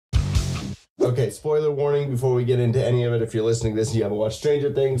Okay, spoiler warning before we get into any of it. If you're listening to this and you haven't watched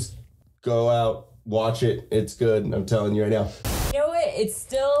Stranger Things, go out, watch it. It's good. I'm telling you right now. You know what? It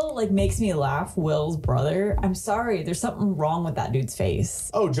still like makes me laugh. Will's brother. I'm sorry. There's something wrong with that dude's face.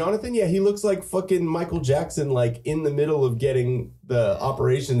 Oh, Jonathan? Yeah, he looks like fucking Michael Jackson, like in the middle of getting the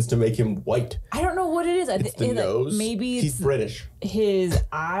operations to make him white. I don't know what it is. It's the nose. Maybe he's British. His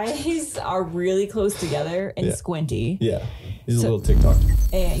eyes are really close together and squinty. Yeah, he's a little TikTok.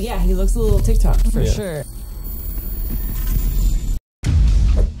 And yeah, he looks a little TikTok for sure.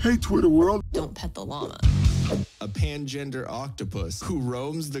 Hey, Twitter world. Don't pet the llama. A pangender octopus who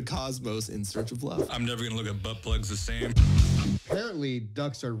roams the cosmos in search of love. I'm never gonna look at butt plugs the same. Apparently,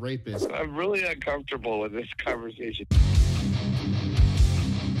 ducks are rapists. I'm really uncomfortable with this conversation.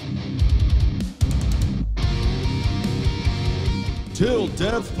 Till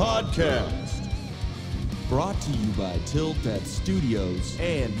Death Podcast. Brought to you by Till Death Studios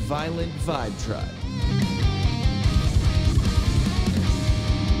and Violent Vibe Tribe.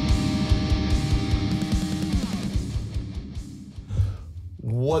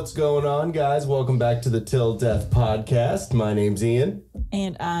 What's going on, guys? Welcome back to the Till Death Podcast. My name's Ian.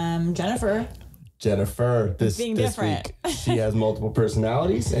 And I'm Jennifer. Jennifer, this week. She has multiple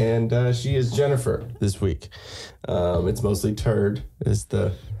personalities, and she is Jennifer this week. It's mostly Turd is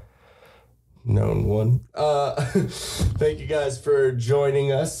the known one. Thank you guys for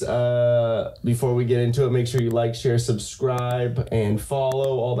joining us. Before we get into it, make sure you like, share, subscribe, and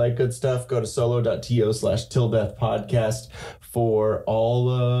follow, all that good stuff. Go to solo.to/tilldeathpodcast for all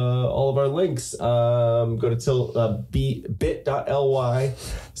of our links. Go to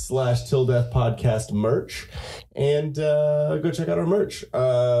bit.ly/tilldeathpodcast merch and go check out our merch.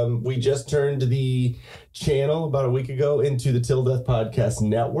 We just turned the channel about a week ago into the Till Death Podcast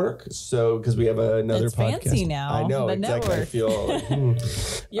Network. So, because we have another it's podcast. Fancy now. I know, the exactly. Network. I feel like,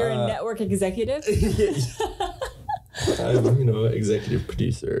 You're a network executive? I'm, executive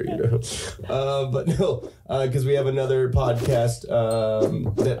producer, but no, because we have another podcast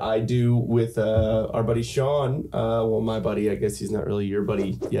that I do with our buddy Sean. Well, my buddy, I guess he's not really your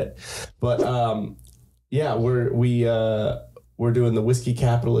buddy yet, but yeah, we're doing the Whiskey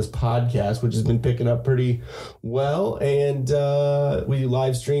Capitalist podcast, which has been picking up pretty well, and we do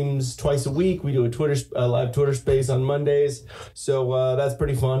live streams twice a week. We do a live Twitter space on Mondays, so that's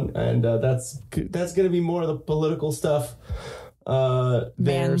pretty fun, and that's going to be more of the political stuff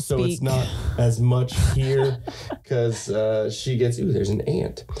there, so it's not as much here because she gets there's an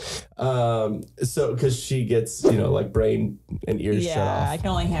ant, so because she gets like brain and ears shut off. I can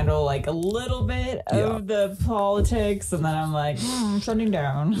only handle like a little bit of the politics, and then I'm like shutting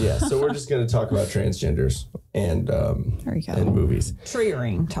down. So we're just going to talk about transgenders and movies,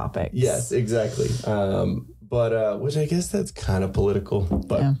 triggering topics. Yes, exactly. But which I guess that's kind of political,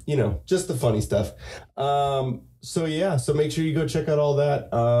 but just the funny stuff. So make sure you go check out all that.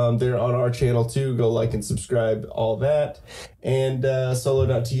 They're on our channel too. Go like and subscribe, all that. And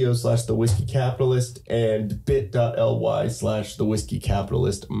solo.to/the Whiskey Capitalist and bit.ly/the Whiskey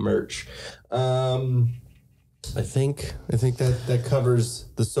Capitalist merch. I think that covers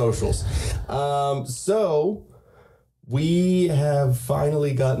the socials. So we have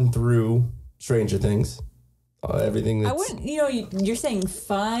finally gotten through Stranger Things. Everything that's... I wouldn't, you're saying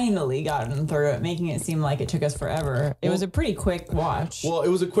finally gotten through it, making it seem like it took us forever. It was a pretty quick watch. Well, it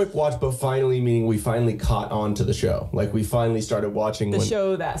was a quick watch, but finally meaning we finally caught on to the show. Like, we finally started watching... The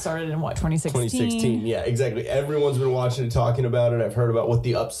show that started in, 2016? 2016, yeah, exactly. Everyone's been watching and talking about it. I've heard about what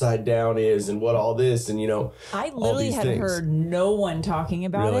the Upside Down is and what all this, and, I literally had heard no one talking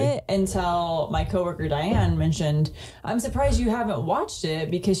about it until my coworker Diane mentioned, I'm surprised you haven't watched it,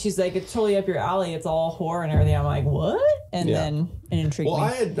 because she's like, it's totally up your alley. It's all horror and everything. I'm like, what? And then it intrigued me. Well,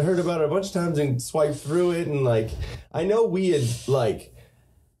 I had heard about it a bunch of times and swiped through it, and I know we had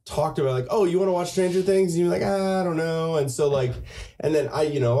talked about oh, you want to watch Stranger Things? And you're like, I don't know. And so and then I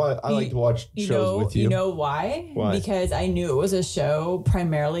like to watch shows with you. You know why? Why? Because I knew it was a show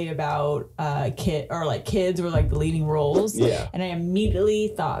primarily about kids were the leading roles. Yeah. And I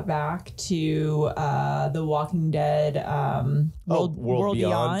immediately thought back to The Walking Dead, World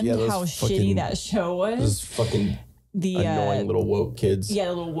Beyond, how shitty that show was. Those fucking annoying little woke kids. Yeah,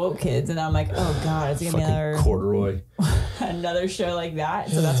 the little woke kids. And I'm like, oh God, it's going to be another corduroy. Another show like that.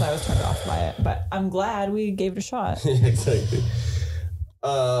 So that's why I was turned off by it. But I'm glad we gave it a shot. Exactly.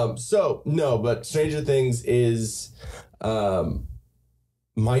 But Stranger Things is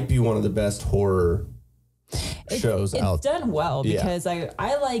might be one of the best horror shows out. It's done well because I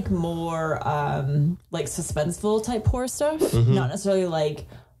like more suspenseful type horror stuff, not necessarily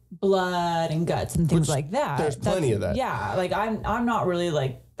blood and guts and things like that. There's plenty of that. Yeah, I'm not really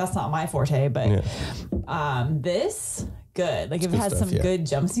that's not my forte, but this good. Like if it has some good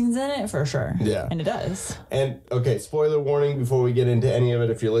jump scenes in it, for sure. Yeah. And it does. And okay, spoiler warning before we get into any of it.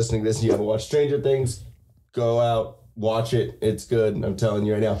 If you're listening to this and you haven't watched Stranger Things, go out, watch it. It's good. I'm telling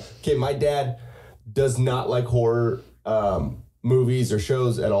you right now. Okay, my dad does not like horror movies or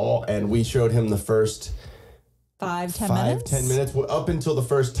shows at all, and we showed him the first 10 minutes up until the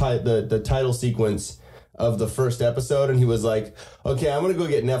first the title sequence of the first episode, and he was like, okay, I'm gonna go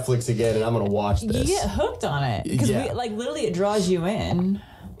get Netflix again and I'm gonna watch this. You get hooked on it because literally it draws you in.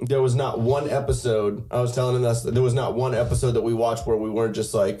 There was not one episode, I was telling him this, there was not one episode that we watched where we weren't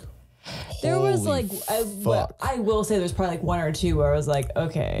just like, there was like fuck. I will say there's probably like one or two where I was like,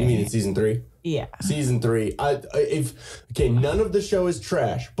 okay. You mean in season 3? Yeah. Season 3. None of the show is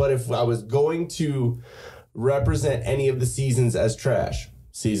trash, but if I was going to represent any of the seasons as trash,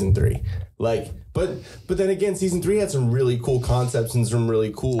 season 3. Like, but then again, season 3 had some really cool concepts and some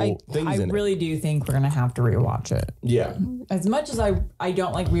really cool things in it. I really do think we're gonna have to rewatch it. Yeah. As much as I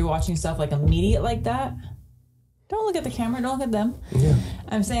don't like rewatching stuff like immediate like that. Don't look at the camera. Don't look at them. Yeah.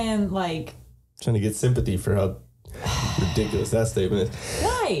 I'm saying like trying to get sympathy for how ridiculous that statement is.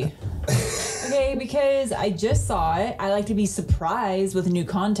 Why? Okay, because I just saw it. I like to be surprised with new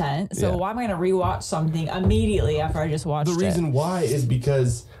content. So why am I going to rewatch something immediately after I just watched it? The reason why is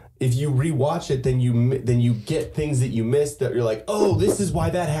because if you rewatch it, then you get things that you missed that you're like, oh, this is why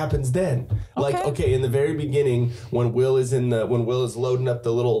that happens then. Like, okay, in the very beginning, when Will is loading up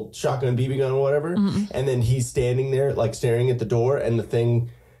the little shotgun BB gun or whatever, and then he's standing there like staring at the door, and the thing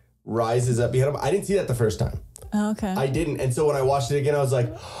rises up behind him. I didn't see that the first time. Oh, okay. I didn't, and so when I watched it again, I was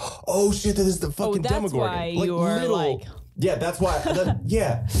like, oh shit, this is the fucking Demogorgon. Why you were like, yeah, that's why.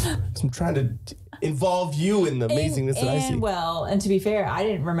 I'm trying to involve you in the amazingness that I see. Well, and to be fair, I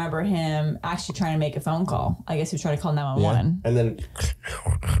didn't remember him actually trying to make a phone call. I guess he was trying to call 911. Yeah. And then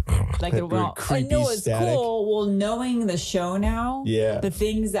like it went. I know it's cool. Well, knowing the show now, the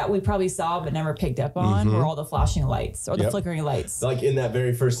things that we probably saw but never picked up on were all the flashing lights or the flickering lights. Like in that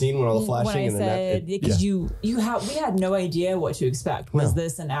very first scene when all the flashing. When I said, because we had no idea what to expect. Was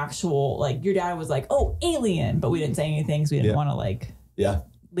this an actual, like your dad was like, oh, alien, but we didn't say anything because we didn't want to like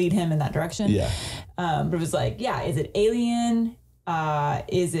lead him in that direction. Yeah. But it was like, is it alien?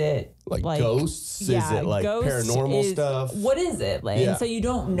 Is it like ghosts? Is it like paranormal stuff? What is it? Like, and so you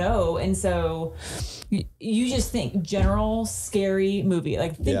don't know. And so you just think general scary movie,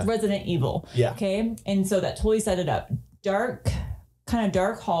 like think Resident Evil. Yeah. Okay. And so that totally set it up. Kind of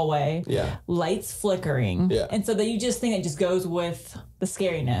dark hallway. Yeah. Lights flickering. Yeah. And so that you just think it just goes with the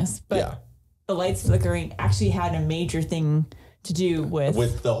scariness. But the lights flickering actually had a major thing to do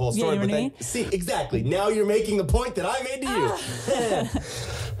with the whole story. See, exactly. Now you're making the point that I made to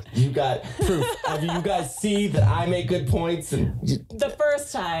you. You got proof. You guys see that I make good points. And the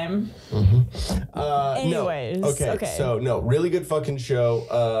first time. Anyways. No. Okay. So, really good fucking show.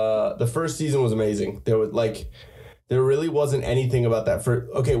 The first season was amazing. There really wasn't anything about that.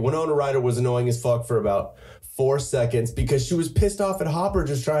 Winona Ryder was annoying as fuck for about 4 seconds because she was pissed off at Harbour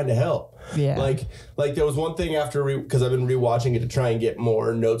just trying to help. Yeah. Like there was one thing after because I've been rewatching it to try and get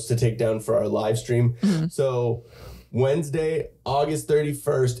more notes to take down for our live stream. Mm-hmm. So Wednesday, August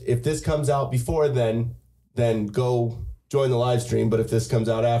 31st, if this comes out before then go join the live stream. But if this comes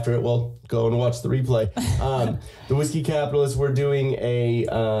out after it, well, go and watch the replay. The Whiskey Capitalists, we're doing a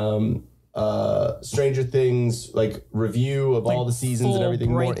Stranger Things like review of all the seasons and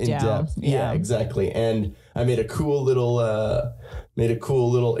everything more in depth. Yeah, exactly. And I made a cool little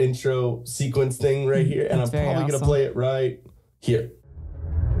intro sequence thing right here, and I'm probably gonna play it right here.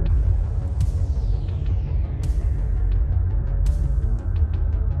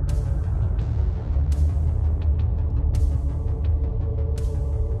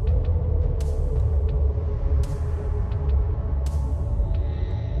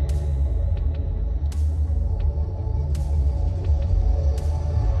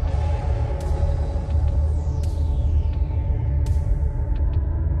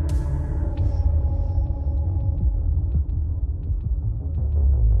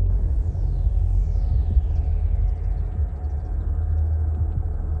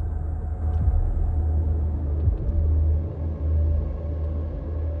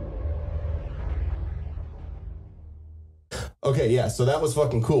 Okay, yeah, so that was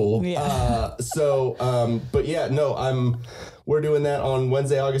fucking cool. Yeah. We're doing that on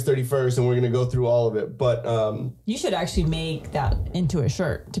Wednesday, August 31st, and we're going to go through all of it. But you should actually make that into a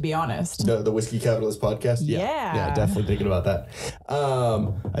shirt, to be honest. The Whiskey Capitalist podcast? Yeah, definitely thinking about that.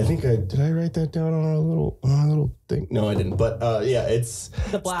 I think did I write that down on our little thing? No, I didn't. But it's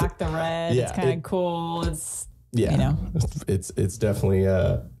the black, the red. Yeah, it's kind of cool. Yeah, you know, it's definitely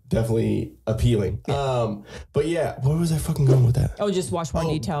definitely appealing. Yeah. But yeah, where was I fucking going with that? Oh, just watch more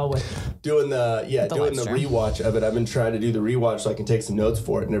detail with doing the rewatch of it. I've been trying to do the rewatch so I can take some notes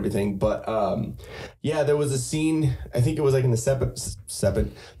for it and everything. But yeah, there was a scene, I think it was like in the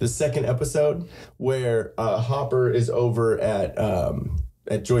second episode where Hopper is over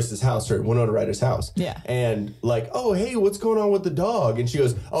at Joyce's house, or at Winona Ryder's house. Yeah. And like, oh, hey, what's going on with the dog? And she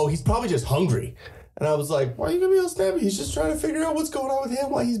goes, oh, he's probably just hungry. And I was like, why are you gonna be all snappy? He's just trying to figure out what's going on with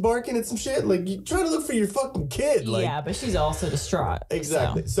him while he's barking at some shit. Like, you trying to look for your fucking kid. Like, yeah, but she's also distraught.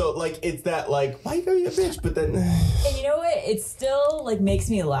 Exactly. So like, it's that like, why you gonna be a bitch? But then, and you know what? It still like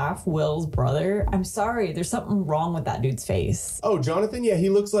makes me laugh. Will's brother. I'm sorry, there's something wrong with that dude's face. Oh, Jonathan. Yeah, he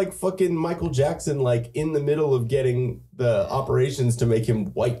looks like fucking Michael Jackson, like in the middle of getting the operations to make him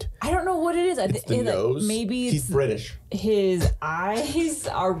white. I don't know what it is. It's the nose. Like, maybe he's British. His eyes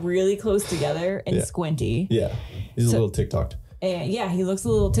are really close together and squinty. Yeah, he's a little TikToked. And yeah, he looks a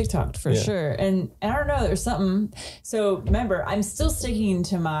little TikToked for sure. And I don't know, there's something. So remember, I'm still sticking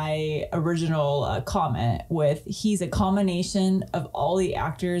to my original comment with he's a combination of all the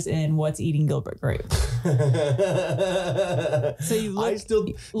actors in What's Eating Gilbert Grape. So you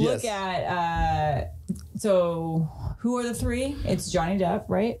look at so who are the three? It's Johnny Depp,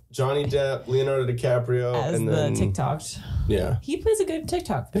 right? Johnny Depp, Leonardo DiCaprio, as and the then TikToked. Yeah, he plays a good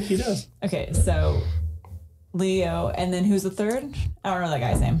TikTok. I think he does. Okay, so Leo, and then who's the third? I don't know that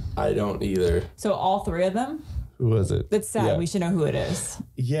guy's name. I don't either. So all three of them? Who was it? That's sad. Yeah. We should know who it is.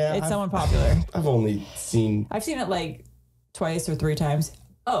 Yeah. It's someone popular. I've seen it like twice or three times.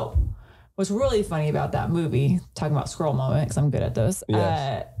 Oh, what's really funny about that movie, talking about scroll moment, because I'm good at those.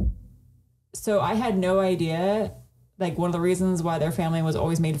 Yes. So I had no idea, like one of the reasons why their family was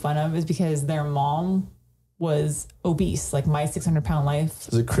always made fun of is because their mom was obese, like My 600-Pound Life.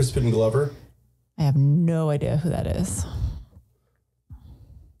 Is it Crispin Glover? I have no idea who that is.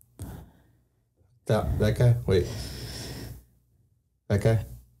 That guy? Wait. That guy?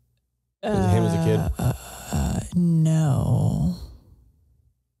 Was it him as a kid? No.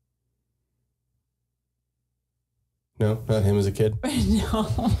 No, not him as a kid.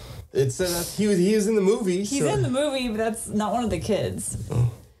 No. It said that he was in the movie. He's in the movie, but that's not one of the kids.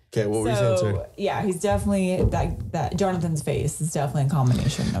 Okay, what were you saying, sir? Yeah, he's definitely that Jonathan's face is definitely a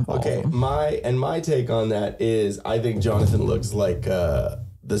combination of all of them. My take on that is I think Jonathan looks like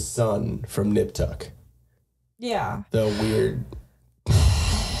the son from Nip Tuck. Yeah. The weird.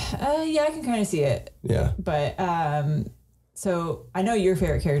 Yeah, I can kind of see it. Yeah. But so I know your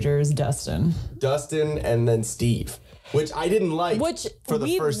favorite character is Dustin. Dustin and then Steve. Which I didn't like for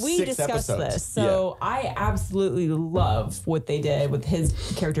the first 6 discussed episodes. This. So yeah. I absolutely love what they did with his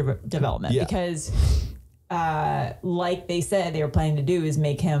character development because like they said they were planning to do is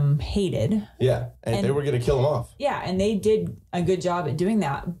make him hated. Yeah, and they were going to kill him off. Yeah, and they did a good job at doing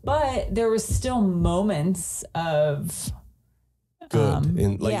that. But there was still moments of good.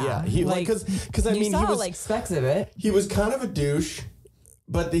 Because I mean, saw he was like specks of it. He was kind of a douche.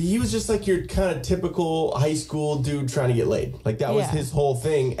 But he was just like your kind of typical high school dude trying to get laid. Like that was his whole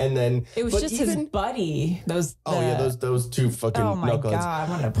thing. And then it was just his buddy. Those two fucking oh my knuckleheads. God, I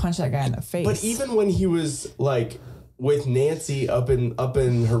wanted to punch that guy in the face. But even when he was like with Nancy up in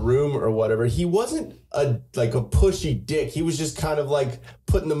her room or whatever, he wasn't a pushy dick. He was just kind of like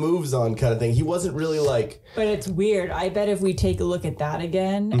putting the moves on kind of thing. He wasn't really like. But it's weird. I bet if we take a look at that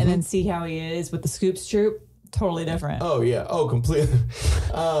again and then see how he is with the Scoops Troop. Totally different. Oh yeah. Oh, completely.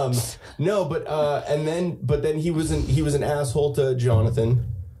 No, but then he was an asshole to Jonathan.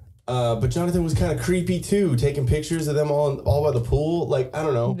 But Jonathan was kind of creepy too, taking pictures of them all by the pool. Like I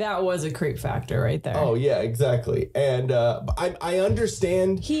don't know. That was a creep factor right there. Oh yeah, exactly. And I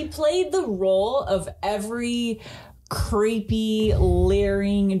understand. He played the role of every creepy,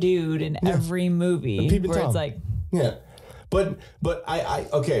 leering dude in every movie. Where Tom. It's like yeah. But I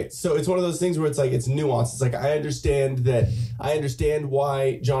okay, so it's one of those things where it's like it's nuanced. It's like I understand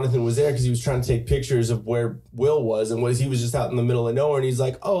why Jonathan was there because he was trying to take pictures of where Will was and he was just out in the middle of nowhere and he's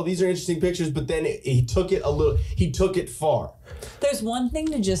like, oh, these are interesting pictures, but then he took it far. There's one thing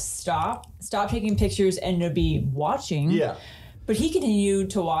to just stop taking pictures and to be watching. Yeah. But he continued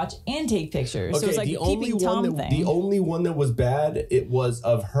to watch and take pictures. Okay, so it's like the only one that was bad, it was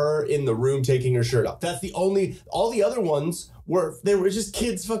of her in the room taking her shirt off. That's the only. All the other ones were just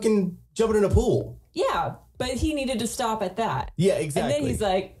kids fucking jumping in a pool. Yeah, but he needed to stop at that. Yeah, exactly. And then he's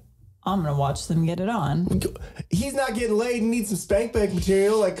like, I'm going to watch them get it on. He's not getting laid and needs some spank bank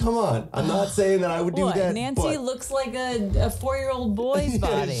material. Like, come on. I'm not saying that I would do that. Nancy looks like a 4-year-old boy's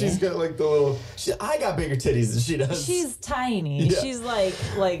body. She's got like the little... I got bigger titties than she does. She's tiny. Yeah. She's like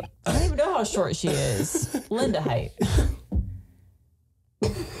I don't even know how short she is. Linda height.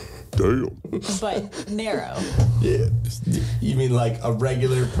 Damn. But narrow. Yeah. You mean like a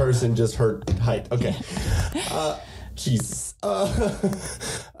regular person, just her height. Okay. Jesus.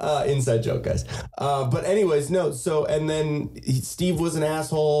 Inside joke, guys. But anyways, no. So, and then Steve was an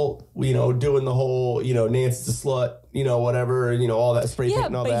asshole, doing the whole, Nancy's a slut, whatever, all that spray paint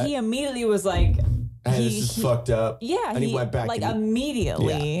and all that. Yeah, but he immediately was like... This is fucked up. Yeah. And he went back. Like,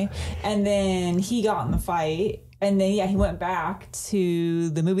 immediately. Yeah. And then he got in the fight. And then, he went back to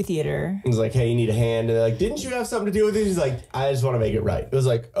the movie theater. He was like, hey, you need a hand. And they're like, didn't you have something to do with it? He's like, I just want to make it right. It was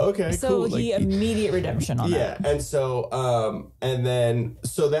like, okay, cool. So he immediate redemption on that. Yeah. And so,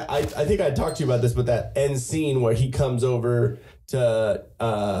 that, I think I talked to you about this, but that end scene where he comes over to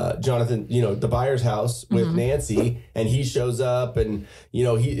Jonathan, the buyer's house with Nancy, and he shows up and,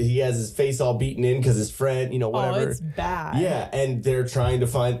 he has his face all beaten in because his friend, whatever. Oh, it's bad. Yeah. And they're trying to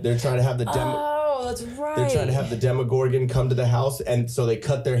have the demo. Oh, that's right. They're trying to have the Demogorgon come to the house, and so they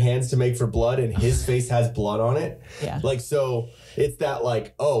cut their hands to make for blood, and his face has blood on it. Yeah. Like, so it's that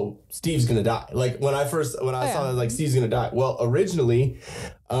like, oh, Steve's gonna die. Like when I saw it, I was like, Steve's gonna die. Well, originally,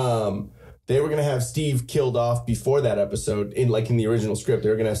 they were gonna have Steve killed off before that episode. In the original script, they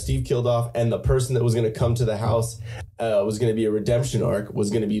were gonna have Steve killed off, and the person that was gonna come to the house was gonna be a redemption arc. Was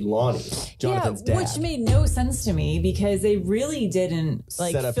gonna be Lonnie, Jonathan's dad, which made no sense to me because they really didn't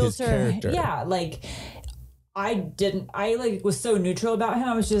set up filter his character. Yeah, I was so neutral about him.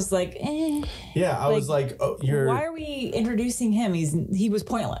 I was just like, eh. Yeah, I was like, oh, why are we introducing him? He was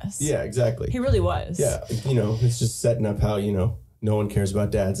pointless. Yeah, exactly. He really was. Yeah, it's just setting up how no one cares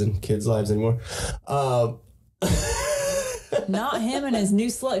about dads and kids' lives anymore. Not him and his new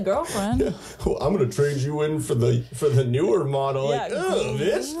slut girlfriend. Yeah. Well, I'm gonna trade you in for the newer model. Yeah, like, oh,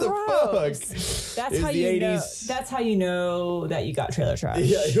 bitch, the fuck. That's how you 80s. Know. That's how you know that you got trailer trash.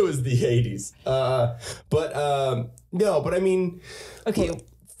 Yeah, it was the 80s. But I mean, okay.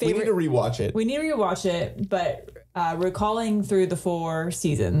 We need to rewatch it. We need to rewatch it, but recalling through the 4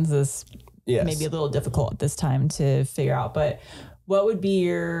 seasons is maybe a little difficult at this time to figure out. But what would be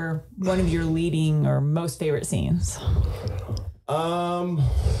one of your leading or most favorite scenes? A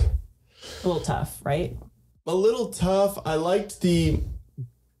little tough, right? A little tough. I liked the.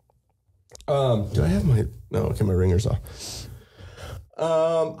 Do I have my? No, okay, my ringer's off.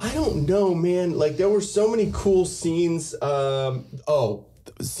 I don't know, man. Like there were so many cool scenes.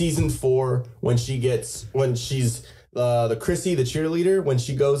 Season 4 when she's. The Chrissy, the cheerleader, when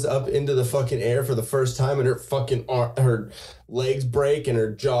she goes up into the fucking air for the first time and her fucking her legs break and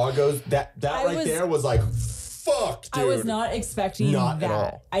her jaw goes, that there was like, fuck, dude. I was not expecting that. At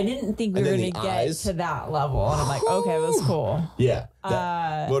all. I didn't think we were going to get to that level. And I'm like, okay, it was cool. Yeah.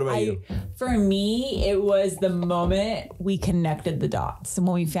 What about you? For me, it was the moment we connected the dots and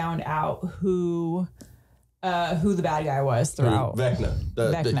when we found out who the bad guy was throughout. Vecna.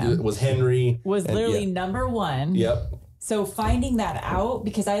 Vecna. It was Henry. Was literally number 1. Yep. So finding that out,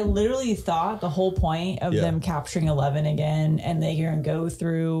 because I literally thought the whole point of them capturing 11 again and they can go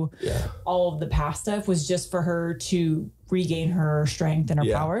through all of the past stuff was just for her to regain her strength and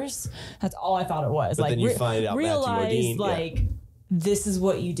her powers. That's all I thought it was. But then you find out realize this is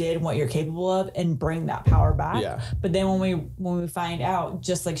what you did and what you're capable of and bring that power back. Yeah. But then when we find out,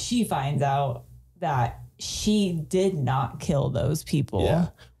 just like she finds out that she did not kill those people. Yeah.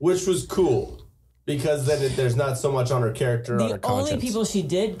 Which was cool. Because then there's not so much on her character, on her conscience. The only people she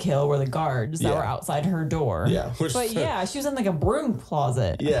did kill were the guards that were outside her door. Yeah. She was in like a broom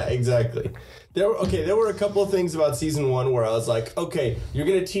closet. Yeah, exactly. There were a couple of things about season 1 where I was like, okay, you're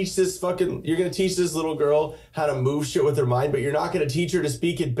gonna teach this little girl how to move shit with her mind, but you're not gonna teach her to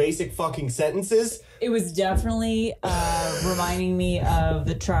speak in basic fucking sentences. It was definitely reminding me of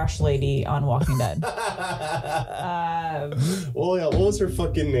the trash lady on Walking Dead. What was her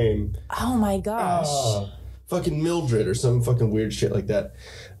fucking name? Oh my gosh. Fucking Mildred or some fucking weird shit like that.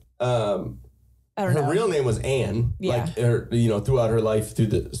 I don't know. Her real name was Anne. Yeah. Like her, throughout her life through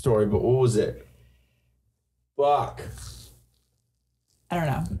the story. But what was it? Fuck. I don't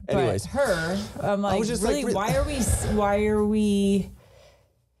know. Anyways, but her, I'm like, just really? like, why are we?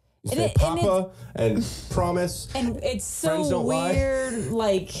 You say Papa and promise. And it's so weird.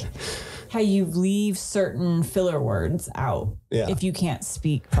 Like how you leave certain filler words out if you can't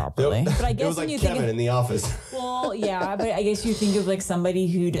speak properly. But I guess it was like when you Kevin think in The Office. well, yeah, but I guess you think of like somebody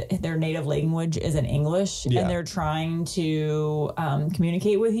who their native language isn't English and they're trying to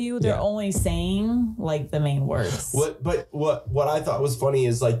communicate with you. They're only saying like the main words. What I thought was funny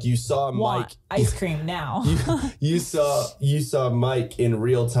is like you saw Mike ice cream now. you saw Mike in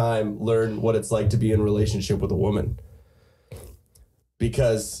real time learn what it's like to be in a relationship with a woman.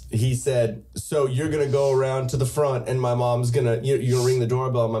 Because he said, so you're going to go around to the front and my mom's going to, you're going to ring the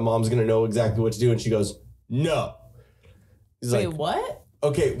doorbell and my mom's going to know exactly what to do. And she goes, no. He's Wait, like, what?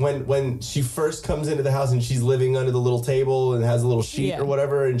 Okay, when she first comes into the house and she's living under the little table and has a little sheet or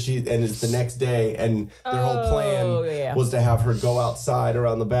whatever, and it's the next day, and their whole plan was to have her go outside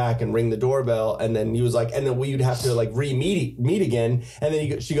around the back and ring the doorbell, and then he was like, and then we'd have to like meet again, and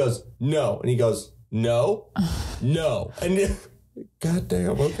then she goes, no, and he goes, no, and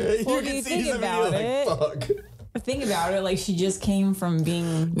goddamn, okay, Well, you can see think he's about it. like, fuck. Think about it, like she just came from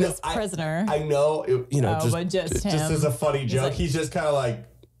being this prisoner. I know, but just him. as a funny joke, like, he's just kind of like,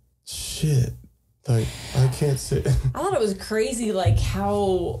 shit, like I can't sit. I thought it was crazy, like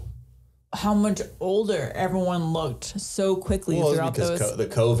how much older everyone looked so quickly throughout those. The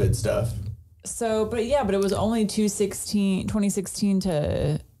COVID stuff. So, but it was only 2016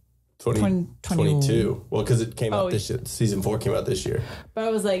 to 2022. Well, because it came out this year. Season 4 came out this year. But I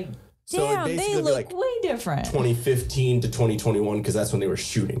was like, damn, they look like way different. 2015 to 2021, because that's when they were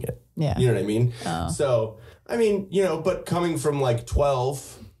shooting it. Yeah. You know what I mean? Oh. So, I mean, but coming from like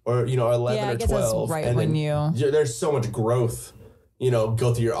 12 or, 11 or 12. That's right and when there's so much growth,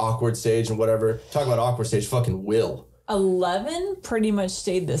 go through your awkward stage and whatever. Talk about awkward stage, fucking Will. 11 pretty much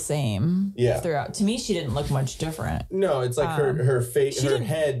stayed the same throughout. To me, she didn't look much different. No, it's like her face, her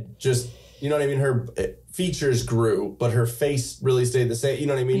head just, you know what I mean? Her features grew, but her face really stayed the same. You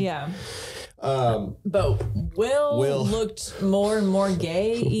know what I mean? Yeah. But Will looked more and more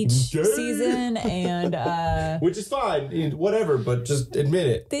gay each season, and which is fine, whatever. But just admit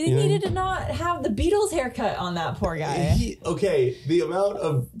it. They needed to not have the Beatles haircut on that poor guy. The amount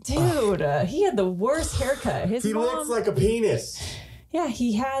of he had the worst haircut. He looks like a penis. Yeah,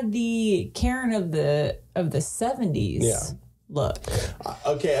 he had the Karen of the 70s. Yeah. Look.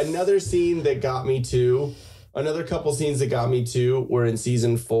 Okay, another scene that got me too. Another couple scenes that got me too were in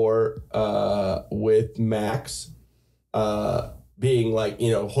season 4 with Max being like,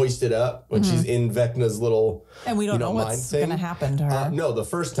 hoisted up when she's in Vecna's little and we don't know what's going to happen to her. No, the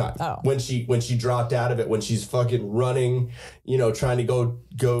first time. When she dropped out of it, when she's fucking running, trying to go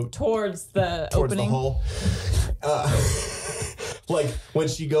towards the opening. The hole. Like when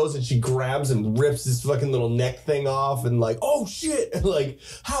she goes and she grabs and rips his fucking little neck thing off and like, oh shit, and like,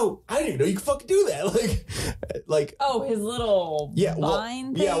 how? I didn't even know you could fucking do that. Like oh, his little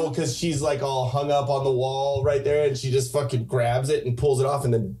line thing? Yeah, well, because she's like all hung up on the wall right there, and she just fucking grabs it and pulls it off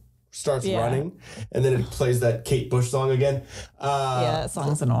and then starts running, and then it plays that Kate Bush song again. That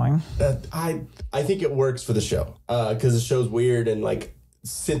song's annoying. I think it works for the show because the show's weird and like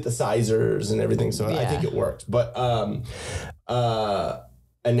synthesizers and everything, so I think it worked. But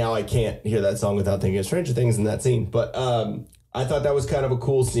and now I can't hear that song without thinking of Stranger Things in that scene. But I thought that was kind of a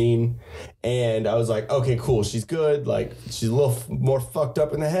cool scene, and I was like, okay, cool, she's good. Like she's a little more fucked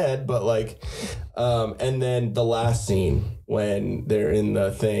up in the head, but like, and then the last scene when they're in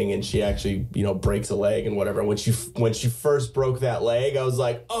the thing and she actually breaks a leg and whatever. When she first broke that leg, I was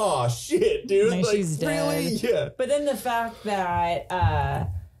like, oh shit, dude, like she's dead. Really? Yeah. But then the fact that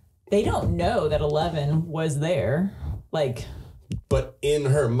they don't know that 11 was there, like. But in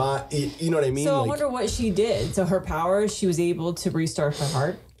her mind, you know what I mean? So I wonder what she did. So her powers, she was able to restart her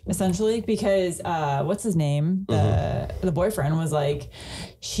heart, essentially, because what's his name? The boyfriend was like,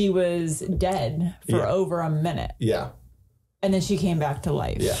 she was dead for over a minute. Yeah. And then she came back to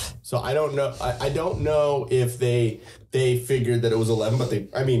life. Yeah. So I don't know. I don't know if they figured that it was 11, but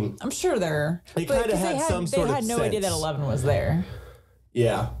I'm sure they kind of had some sort of They had no idea that 11 was there.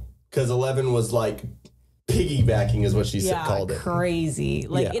 Yeah. Because 11 was like piggybacking is what she called it. Crazy.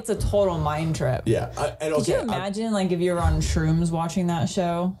 Like it's a total mind trip. Yeah. Could you imagine like if you were on shrooms watching that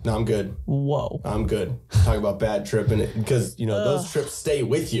show? No, I'm good. Whoa. I'm good. Talk about bad trip and it because those trips stay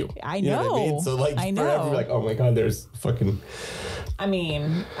with you. I know. You know what I mean? So like forever you're like, oh my god, there's fucking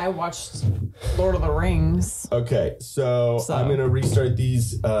I watched Lord of the Rings. Okay, so I'm gonna restart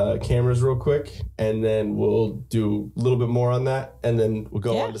these cameras real quick, and then we'll do a little bit more on that, and then we'll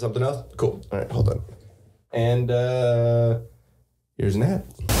go on to something else. Cool. All right, hold on. And here's an ad.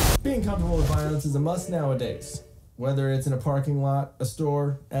 Being comfortable with violence is a must nowadays. Whether it's in a parking lot, a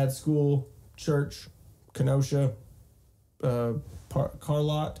store, at school, church, Kenosha, car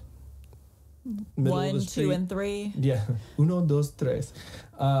lot,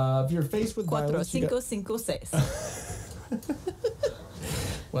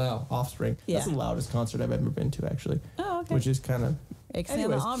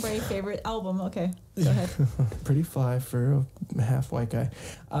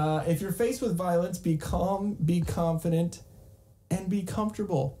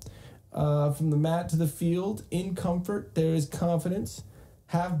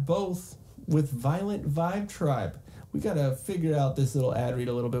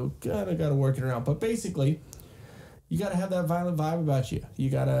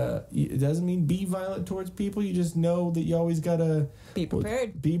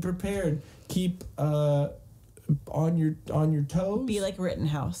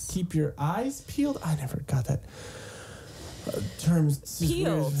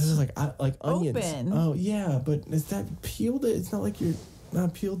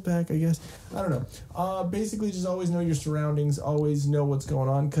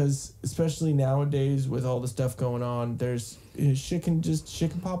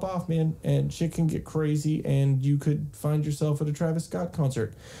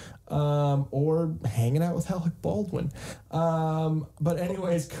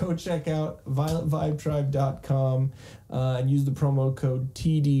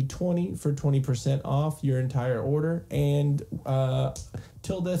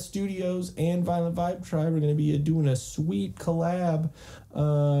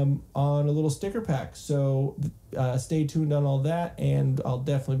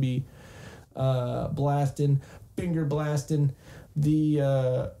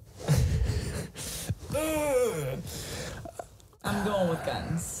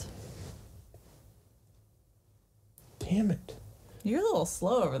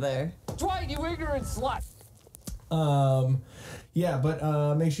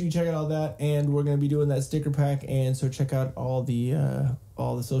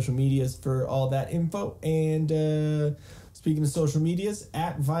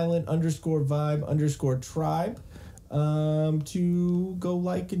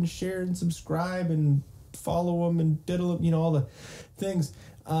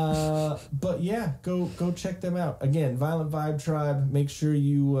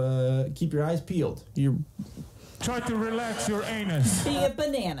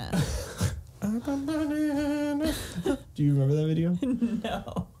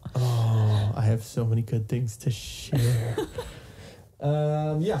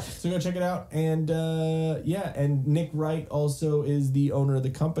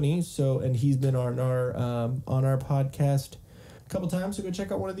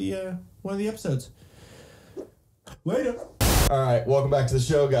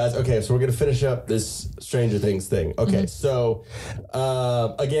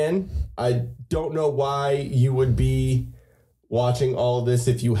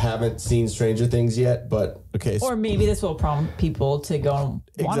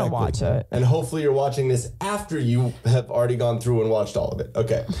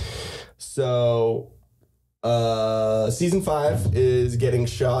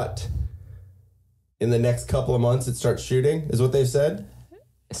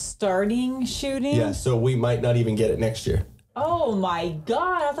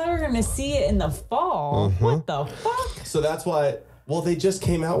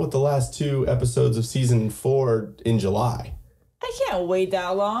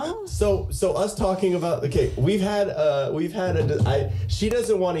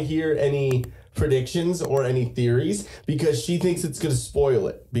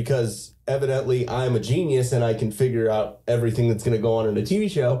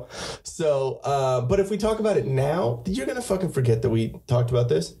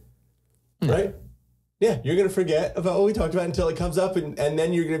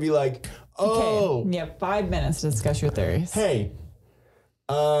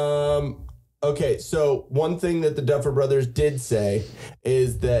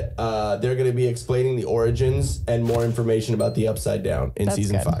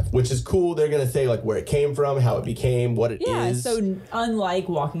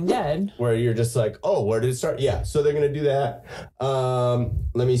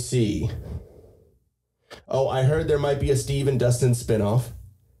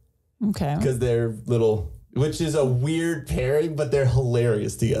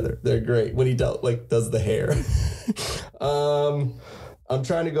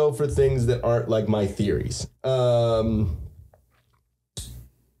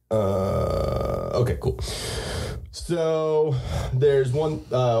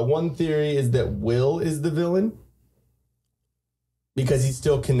 because he's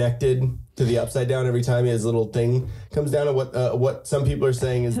still connected to the Upside Down every time his little thing comes down. And what some people are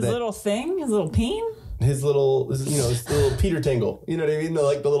saying is his little thing, his little peen. His little Peter Tingle. You know what I mean? The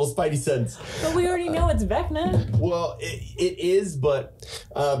little Spidey sense. But we already know it's Vecna. Well, it is, but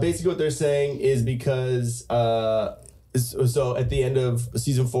basically what they're saying is because so at the end of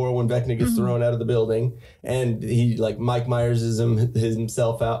season 4, when Vecna gets thrown out of the building and he Mike Myers is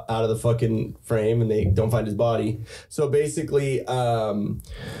himself out of the fucking frame and they don't find his body. So basically, they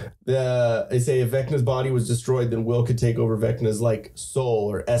say if Vecna's body was destroyed, then Will could take over Vecna's soul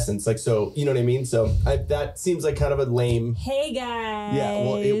or essence. So you know what I mean? So that seems like kind of a lame. Hey guys. Yeah,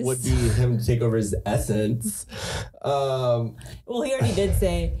 well, it would be him to take over his essence. Well, he already did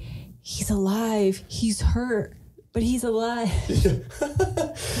say he's alive. He's hurt. But he's alive.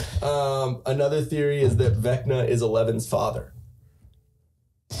 Another theory is that Vecna is Eleven's father.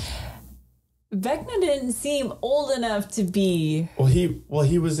 Vecna didn't seem old enough to be. Well,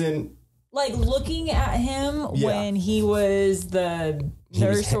 he was in. Looking at him when he was the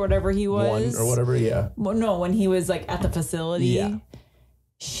nurse or whatever he was. 1 or whatever, yeah. Well, no, when he was at the facility. Yeah.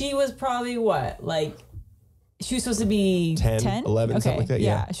 She was probably what? She was supposed to be 10? 11, something like that,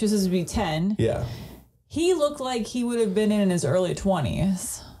 yeah. She was supposed to be 10. Yeah. He looked like he would have been in his early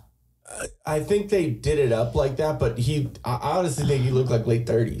 20s. I think they did it up like that, but I honestly think he looked like late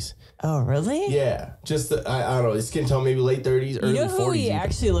 30s. Oh, really? Yeah. Just, I don't know, his skin tone maybe late 30s, early 40s. You know who he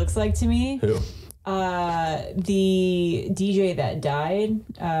actually looks like to me? Who? The DJ that died,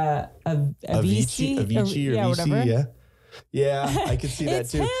 Avicii or whatever. Yeah. Yeah, I could see that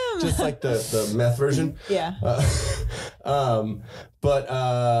too. Him. Just the meth version. Yeah.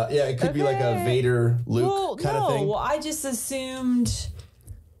 It could be like a Vader Luke kind of thing. Well, I just assumed.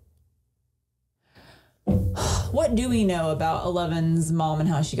 What do we know about Eleven's mom and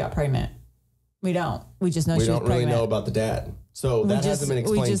how she got pregnant? We don't. We just know she was pregnant. We don't really know about the dad. So that hasn't been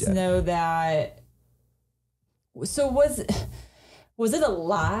explained yet. We just know that. So was it a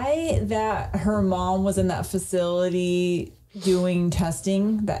lie that her mom was in that facility doing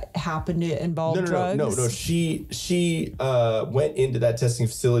testing that happened to involve drugs? No. She went into that testing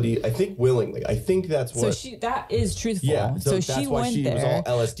facility, I think willingly. I think that's what. So that is truthful. Yeah. So she why went she there, was all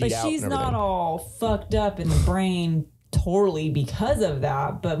LSD'd but out she's and not everything. all fucked up in the brain totally because of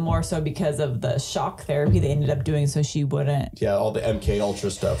that, but more so because of the shock therapy they ended up doing, so she wouldn't. Yeah, all the MK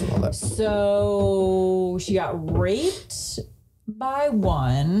Ultra stuff and all that. So she got raped by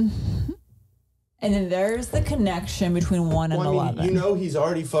 1, and then there's the connection between 1 and 11. He's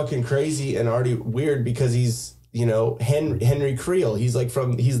already fucking crazy and already weird because he's Henry Creel. He's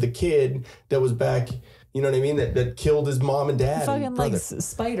he's the kid that was back. You know what I mean? That killed his mom and dad. He fucking and brother. likes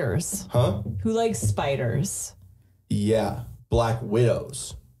spiders. Huh? Who likes spiders? Yeah, Black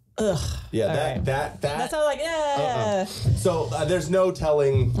Widows. Ugh. Yeah, that. That's how yeah. So there's no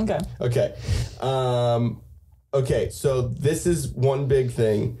telling. Okay. Okay, so this is one big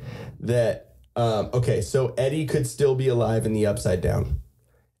thing that, so Eddie could still be alive in the Upside Down.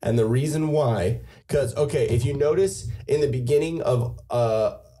 And the reason why, because, if you notice in the beginning of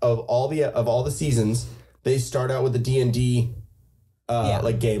all the seasons, they start out with the D&D,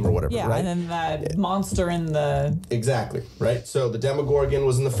 game or whatever, right? And then that monster in the... Exactly, right? So the Demogorgon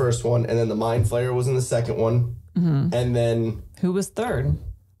was in the first one, and then the Mind Flayer was in the second one, and then... Who was third?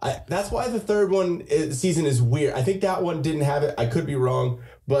 That's why the third season is weird. I think that one didn't have it. I could be wrong,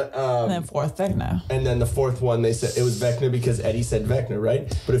 but and then fourth Vecna. And then the fourth one, they said it was Vecna because Eddie said Vecna,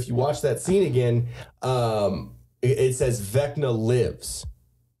 right? But if you watch that scene again, it says Vecna lives,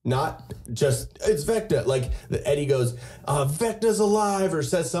 not just it's Vecna. Eddie goes, Vecna's alive, or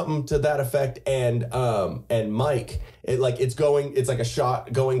says something to that effect, and Mike. It's like a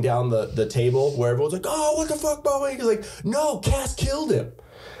shot going down the table where everyone's like, oh, what the fuck, Bowie? He's like, no, Cass killed him.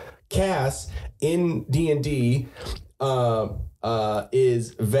 Cass in D&D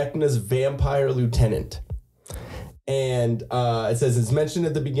is Vecna's vampire lieutenant. And it says it's mentioned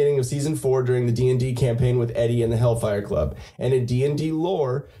at the beginning of season 4 during the D&D campaign with Eddie and the Hellfire Club. And in D&D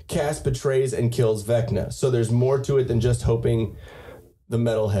lore, Cass betrays and kills Vecna. So there's more to it than just hoping the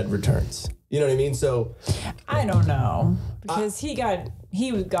metalhead returns. You know what I mean? So I don't know, because he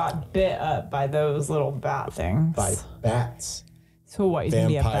got bit up by those little bat things. By bats. So what? He's gonna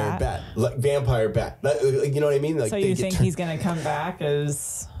be a bat? Vampire bat. You know what I mean? So you think he's gonna come back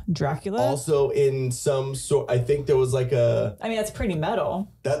as Dracula? Also, in some sort, I think there was that's pretty metal.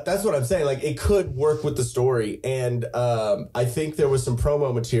 That's what I'm saying. It could work with the story, and I think there was some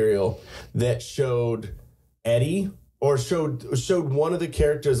promo material that showed Eddie or showed one of the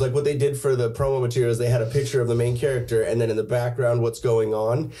characters, like what they did for the promo materials. They had a picture of the main character, and then in the background, what's going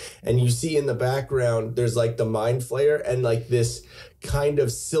on. And you see in the background, there's like the Mind Flayer and like this kind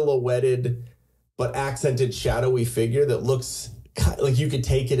of silhouetted but accented shadowy figure that looks like you could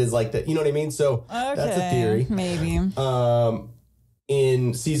take it as like that. You know what I mean? So that's a theory. Maybe.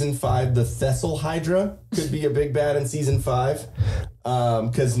 In season 5, the Thessal Hydra could be a big bad in season 5.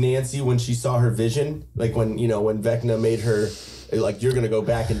 Because Nancy, when she saw her vision, like when Vecna made her, like, you're going to go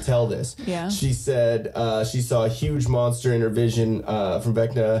back and tell this. Yeah. She said she saw a huge monster in her vision from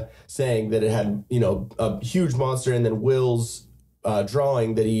Vecna, saying that it had, a huge monster, and then Will's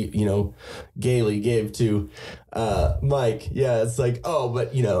drawing that he, gaily gave to Mike. Yeah, it's like, oh,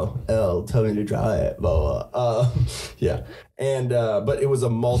 but, Elle told me to draw it, blah, blah. Yeah. And, but it was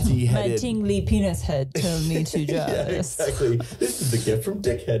a multi-headed... My tingly penis head told me to draw yeah, this. Exactly. This is the gift from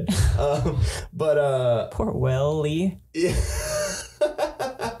Dickhead. Poor Willie. Yeah.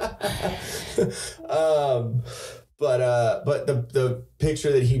 But the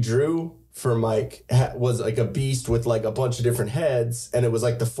picture that he drew for Mike was like a beast with like a bunch of different heads, and it was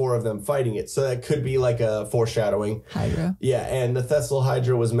like the 4 of them fighting it. So that could be like a foreshadowing. Hydra. Yeah, and the Thessal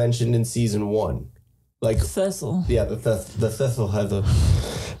Hydra was mentioned in season 1. Like Thessal. Yeah, the Thessal Hydra.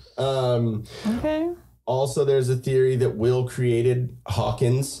 Okay. Also, there's a theory that Will created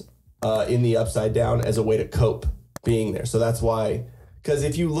Hawkins in the Upside Down as a way to cope being there. So that's why, because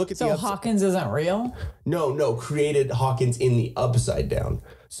if you look at Hawkins isn't real? No, created Hawkins in the Upside Down.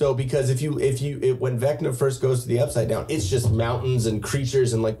 So because when Vecna first goes to the Upside Down, it's just mountains and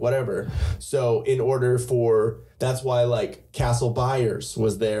creatures and like whatever. So that's why like Castle Byers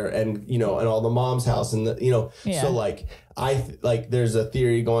was there, and and all the mom's house and So like there's a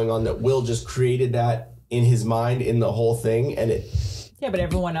theory going on that Will just created that in his mind in the whole thing, and it. Yeah, but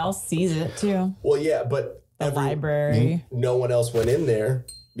everyone else sees it too. Well, yeah, but the library. No one else went in there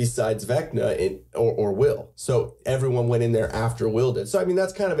besides Vecna or Will. So everyone went in there after Will did. So, I mean,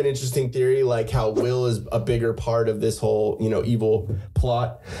 that's kind of an interesting theory, like how Will is a bigger part of this whole, evil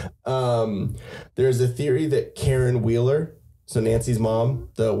plot. There's a theory that Karen Wheeler, so Nancy's mom,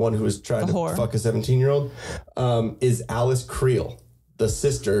 the one who was trying to fuck a 17-year-old, is Alice Creel, the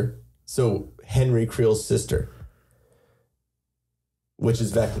sister. So Henry Creel's sister. Which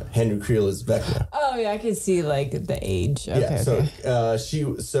is Vecna. Henry Creel is Vecna. Oh yeah, I can see like the age. Okay, yeah.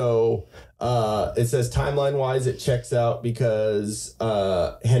 So it says timeline wise it checks out because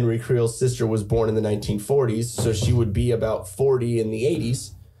Henry Creel's sister was born in the 1940s, so she would be about 40 in the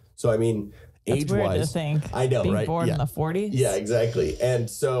 80s. So I mean, age wise, I know, being right? Born in the 40s. Yeah, exactly. And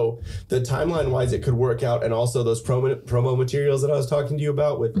so the timeline wise, it could work out. And also those promo materials that I was talking to you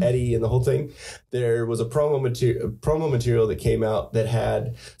about with Eddie and the whole thing. There was a promo material that came out that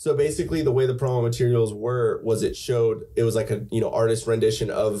had. So basically, the way the promo materials was it was like a artist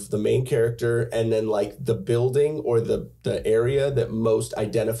rendition of the main character, and then like the building or the area that most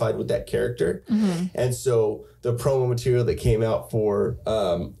identified with that character. Mm-hmm. And so the promo material that came out for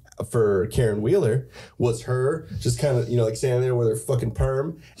Karen Wheeler was her just kind of, like standing there with her fucking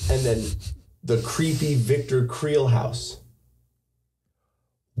perm, and then the creepy Victor Creel house.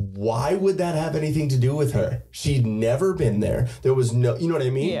 Why would that have anything to do with her? She'd never been there. There was no, you know what I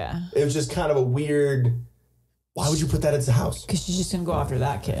mean? Yeah. It was just kind of a weird, why would you put that in the house? Because she's just going to go after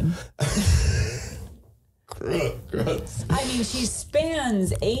that kid. Gross. I mean, she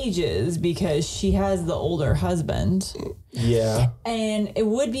spans ages because she has the older husband. Yeah. And it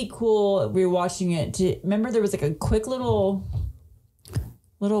would be cool if we were watching it to remember there was like a quick little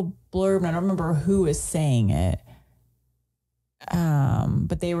blurb, and I don't remember who was saying it.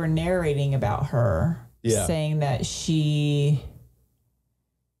 But they were narrating about her, saying that she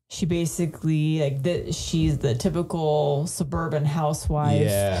basically she's the typical suburban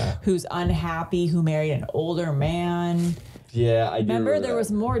housewife who's unhappy, who married an older man. Yeah, I do remember there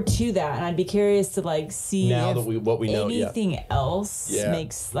was more to that, and I'd be curious to see now that what we know. Anything else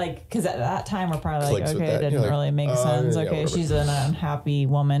makes because at that time we're probably clicks it didn't really make sense. Okay, she's an unhappy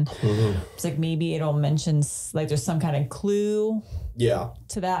woman. Mm-hmm. It's like maybe it'll mention there's some kind of clue. Yeah.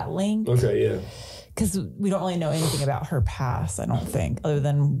 To that link. Okay. Yeah. Because we don't really know anything about her past, I don't think, other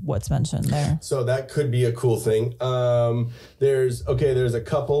than what's mentioned there. So that could be a cool thing. There's a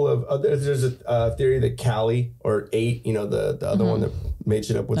couple of there's a theory that Callie or 8, the other one that made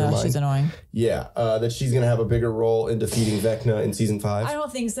shit up with her mind. She's annoying. Yeah, that she's gonna have a bigger role in defeating Vecna in season 5. I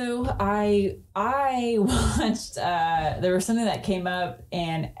don't think so. I I watched, there was something that came up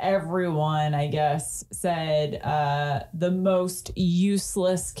and everyone, I guess, said the most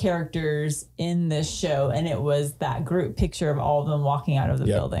useless characters in this show. And it was that group picture of all of them walking out of the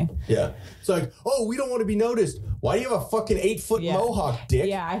building. Yeah. It's like, oh, we don't want to be noticed. Why do you have a fucking 8-foot mohawk, dick?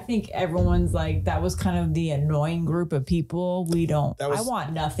 Yeah, I think everyone's like, that was kind of the annoying group of people. I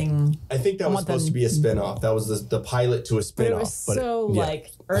want nothing. I think that was supposed to be a spinoff. That was the pilot to a spinoff. But it was so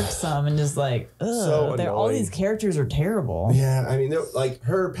like irksome and just like, ugh. So all these characters are terrible. Yeah, I mean, like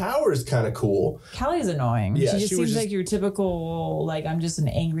her power is kind of cool. Callie's annoying. Yeah, she just seems like your typical, like, I'm just an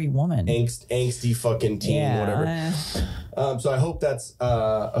angry woman. Angsty fucking teen, whatever. So I hope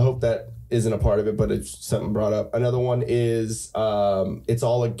that isn't a part of it, but it's something brought up. Another one is it's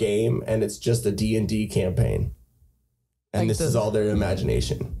all a game and it's just a D&D campaign. And this is all their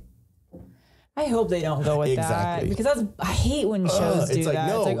imagination. I hope they don't go with that, because I hate when shows do that.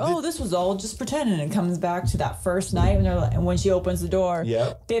 No, it's like, oh, this was all just pretend, and it comes back to that first night when and when she opens the door,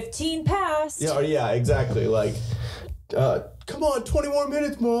 15 passed. Yeah, exactly. Like, come on, 20 more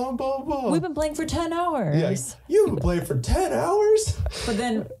minutes, Mom. Blah, blah. We've been playing for 10 hours. Yeah, you've been playing for 10 hours? But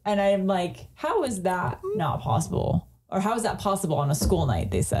then, and I'm like, how is that not possible? Or how is that possible on a school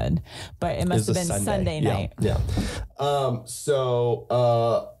night, they said. But it must have been Sunday night. Yeah.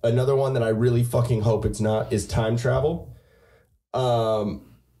 So another one that I really fucking hope it's not is time travel. But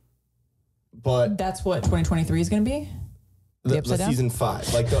that's what 2023 is going to be? The season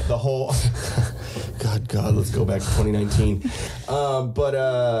 5. Like the whole... God, let's go back to 2019.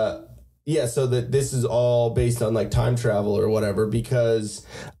 Yeah, so this is all based on like time travel or whatever, because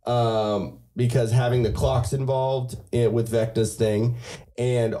having the clocks involved with Vecna's thing,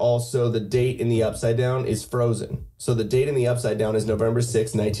 and also the date in the Upside Down is frozen. So the date in the Upside Down is November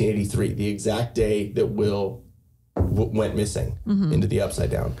 6th, 1983, the exact day that Will went missing into the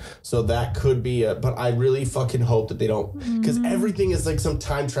Upside Down. So that could be but I really fucking hope that they don't, because everything is like some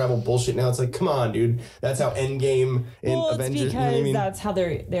time travel bullshit now. It's like, come on, dude. That's how Endgame and Avengers. It's because that's how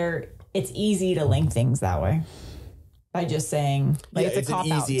they're. It's easy to link things that way. By just saying, like, it's a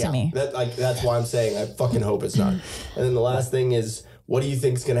cop-out to me. That's why I'm saying I fucking hope it's not. And then the last thing is, what do you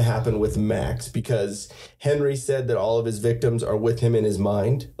think is going to happen with Max? Because Henry said that all of his victims are with him in his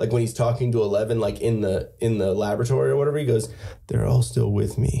mind. Like when he's talking to 11, like in the laboratory or whatever, he goes, "They're all still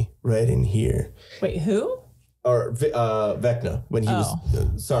with me, right in here." Wait, who? Or Vecna, when he was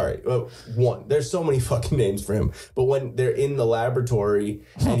one. There's so many fucking names for him, but when they're in the laboratory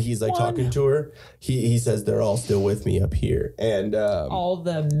and he's like talking to her, he says they're all still with me up here, and all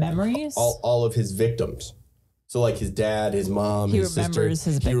the memories, all of his victims. So like his dad, his mom, his sister,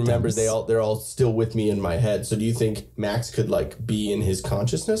 he remembers they're all still with me in my head. So do you think Max could like be in his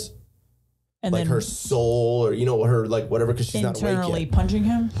consciousness? And like her soul, or her like whatever, because she's not awake yet. Internally punching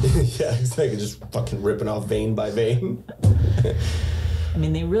him. Yeah, exactly. Just fucking ripping off vein by vein. I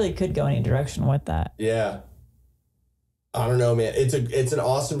mean, they really could go any direction with that. Yeah. I don't know, man. It's an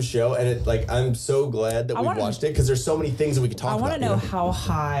awesome show, and I'm so glad that we watched it, because there's so many things that we could talk about. I want to know how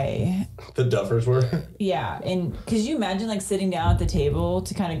high the Duffers were. Yeah, and could you imagine like sitting down at the table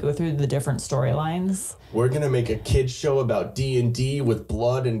to kind of go through the different storylines? We're gonna make a kids show about D&D with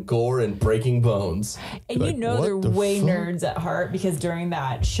blood and gore and breaking bones. And they're way nerds at heart, because during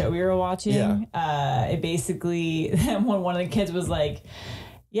that show we were watching, it basically one of the kids was like,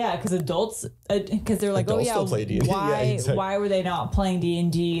 yeah, because adults, because they're like, adults still play D&D. Why were they not playing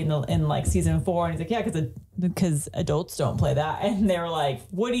D&D in like season 4? And he's like, yeah, because adults don't play that. And they were like,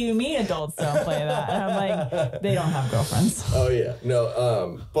 what do you mean adults don't play that? And I'm like, they don't have girlfriends. Oh yeah,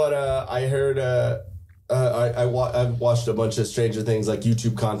 no. But I heard I've watched a bunch of Stranger Things like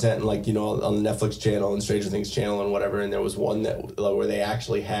YouTube content, and like on the Netflix channel and Stranger Things channel and whatever. And there was one where they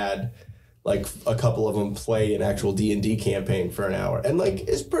actually had like a couple of them play an actual D&D campaign for an hour, and like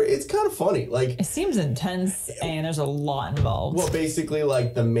it's kind of funny. Like it seems intense, and there's a lot involved. Well, basically,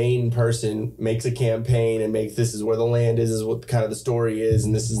 like the main person makes a campaign and this is where the land is what kind of the story is,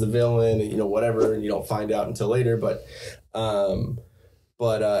 and this is the villain, and whatever, and you don't find out until later. But and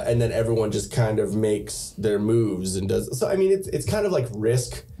then everyone just kind of makes their moves and does. So I mean, it's kind of like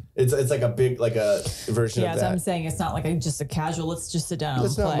Risk. It's like a big a version of that. Yeah, as I'm saying, it's not like just a casual. Let's just sit down.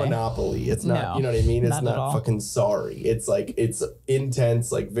 It's not Monopoly. It's not. You know what I mean? It's not fucking Sorry. It's like it's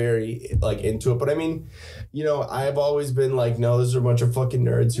intense, like very like into it. But I mean, I've always been like, no, those are a bunch of fucking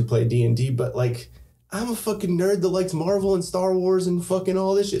nerds who play D&D. But like, I'm a fucking nerd that likes Marvel and Star Wars and fucking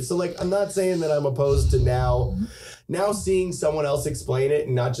all this shit. So like, I'm not saying that I'm opposed to now seeing someone else explain it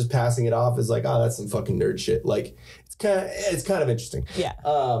and not just passing it off as like, oh, that's some fucking nerd shit. Like, it's kind of interesting. Yeah.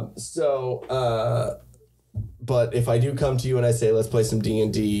 But if I do come to you and I say, let's play some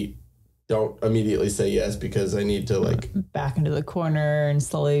D&D, don't immediately say yes because I need to like back into the corner and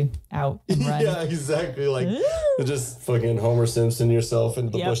slowly out and run. Yeah, exactly. Like just fucking Homer Simpson yourself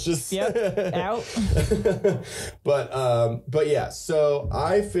into the bushes. Yep. Out. But yeah, so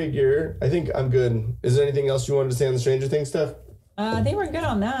I think I'm good. Is there anything else you wanted to say on the Stranger Things stuff? I think we're good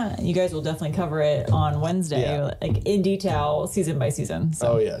on that. You guys will definitely cover it on Wednesday, like in detail, season by season.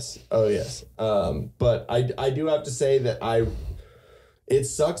 So. Oh yes. But I do have to say that it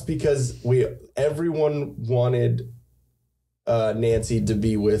sucks because everyone wanted Nancy to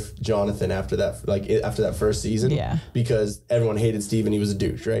be with Jonathan after that first season. Yeah. Because everyone hated Steve and he was a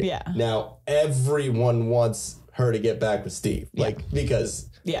douche, right? Yeah. Now everyone wants her to get back with Steve, because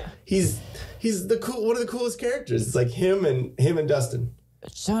he's one of the coolest characters. It's like him and Dustin.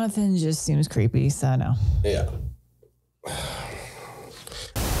 Jonathan just seems creepy, so no. Yeah.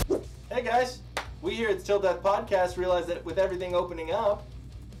 Hey guys, we here at the Till Death Podcast realize that with everything opening up,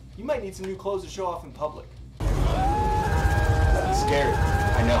 you might need some new clothes to show off in public. It's scary,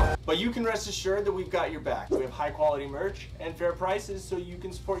 I know. But you can rest assured that we've got your back. We have high quality merch and fair prices so you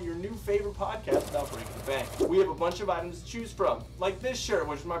can support your new favorite podcast without breaking the bank. We have a bunch of items to choose from, like this shirt,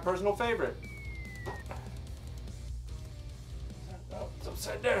 which is my personal favorite. Oh, it's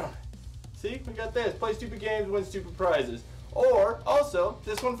upside down. See, we got this. Play stupid games, win stupid prizes. Or, also,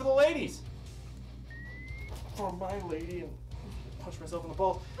 this one for the ladies. For my lady, and punch myself in the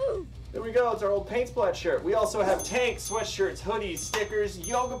balls. There we go, it's our old paint splat shirt. We also have tanks, sweatshirts, hoodies, stickers,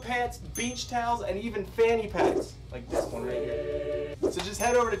 yoga pants, beach towels, and even fanny packs. Like this one right here. So just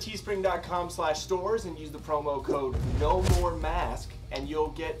head over to teespring.com/stores and use the promo code NOMOREMASK and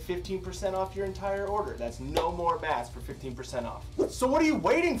you'll get 15% off your entire order. That's No More Mask for 15% off. So what are you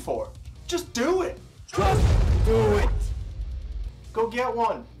waiting for? Just do it. Just do it. Go get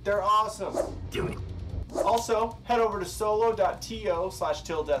one. They're awesome. Do it. Also, head over to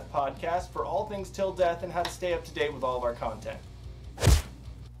solo.to/tilldeathpodcast for all things Till Death and how to stay up to date with all of our content.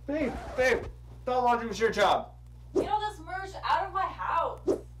 Babe, thought laundry was your job. Get all this merch out of my house.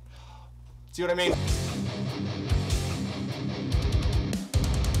 See what I mean?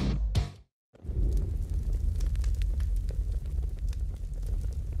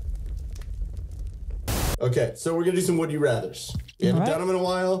 Okay, so we're gonna do some would you rathers. We haven't done them in a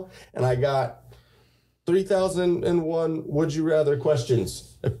while, and I got 3001 would you rather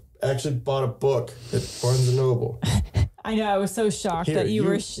questions. I actually bought a book at Barnes and Noble. I know. I was so shocked that you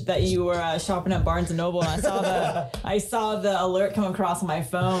were shopping at Barnes and Noble, and I saw the alert come across my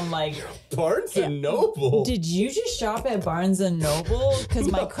phone. Like Barnes and Noble. Did you just shop at Barnes and Noble?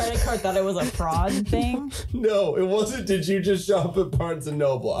 Because my credit card thought it was a fraud thing. No, it wasn't. Did you just shop at Barnes and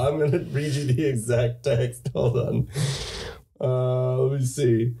Noble? I'm gonna read you the exact text. Hold on. Let me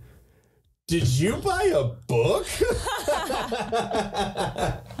see. Did you buy a book?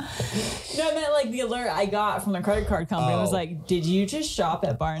 No, I meant like the alert I got from the credit card company was like, did you just shop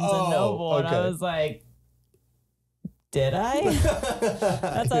at Barnes and Noble? And I was like, did I?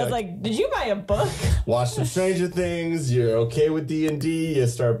 That's why I was like, did you buy a book? Watch some Stranger Things. You're okay with D&D. You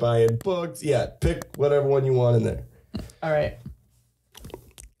start buying books. Yeah, pick whatever one you want in there. All right.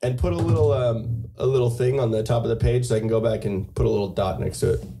 And put a little thing on the top of the page so I can go back and put a little dot next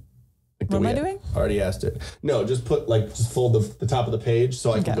to it. What am I doing? Already asked it. No, just fold the top of the page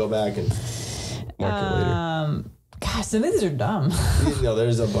so I can go back and mark it later. Gosh, some of these are dumb. No,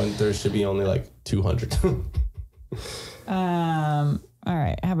 there's a bunch. There should be only like 200. All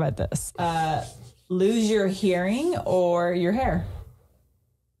right. How about this? Lose your hearing or your hair?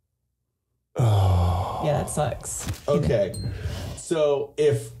 Oh. Yeah, that sucks. Okay. So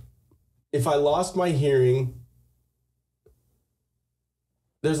if I lost my hearing,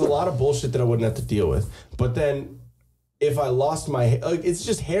 there's a lot of bullshit that I wouldn't have to deal with. But then if I lost my it's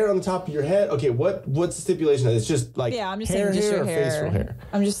just hair on the top of your head. Okay, what's the stipulation? It's just like I'm just saying just your hair. Facial hair.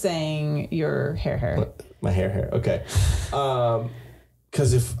 I'm just saying your hair. My hair. Okay.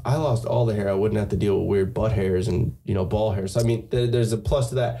 Because if I lost all the hair, I wouldn't have to deal with weird butt hairs and ball hairs. So, I mean, there's a plus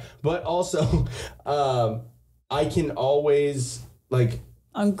to that. But also, I can always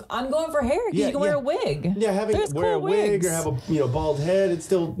I'm going for hair because you can wear a wig. Yeah, wear a wig or have a bald head. It's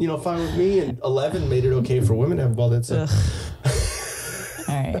still fine with me. And 11 made it okay for women to have a bald head. So. All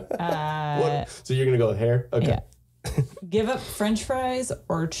right. So you're gonna go with hair? Okay. Yeah. Give up French fries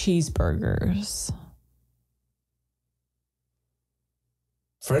or cheeseburgers?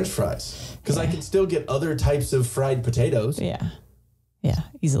 French fries, because I can still get other types of fried potatoes. Yeah,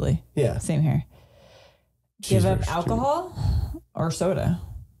 easily. Yeah, same here. Give up alcohol or soda?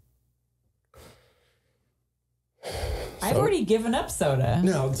 I I've already given up soda.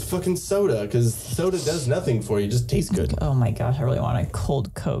 No, it's fucking soda, because soda does nothing for you. It just tastes good. Oh my gosh, I really want a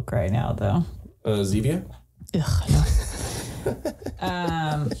cold Coke right now, though. Zevia? Ugh,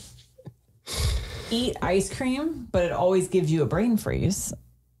 no. Eat ice cream, but it always gives you a brain freeze.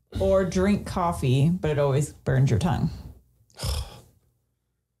 Or drink coffee, but it always burns your tongue.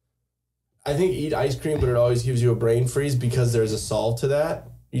 I think eat ice cream, but it always gives you a brain freeze because there's a solve to that.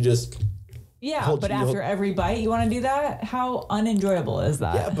 You just... Yeah, but after every bite, you want to do that? How unenjoyable is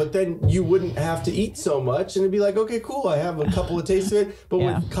that? Yeah, but then you wouldn't have to eat so much, and it'd be like, okay, cool, I have a couple of tastes of it. But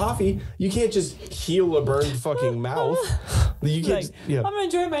with coffee, you can't just heal a burned fucking mouth. You can't. I'm gonna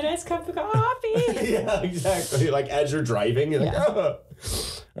enjoy my nice cup of coffee. Yeah, exactly. Like as you're driving, you're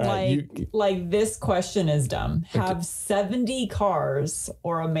like this question is dumb. Have 70 cars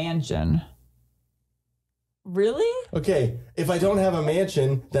or a mansion? Really? Okay, if I don't have a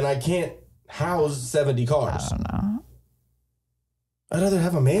mansion, then I can't house 70 cars. I don't know. I'd rather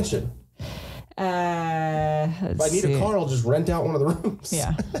have a mansion. If I need a car, I'll just rent out one of the rooms.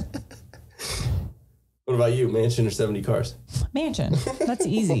 Yeah. What about you? Mansion or 70 cars? Mansion. That's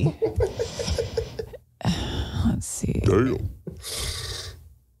easy. Let's see. Damn.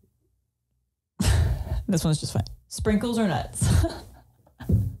 This one's just fine. Sprinkles or nuts?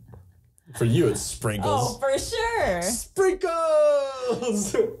 For you, it's sprinkles. Oh, for sure.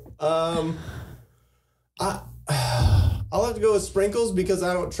 Sprinkles! I'll have to go with sprinkles because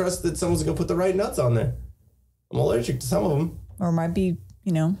I don't trust that someone's going to put the right nuts on there. I'm allergic to some of them. Or it might be,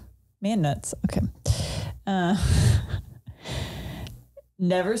 man nuts. Okay.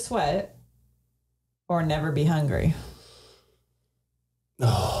 Never sweat or never be hungry.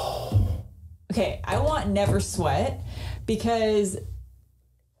 Oh. Okay, I want never sweat because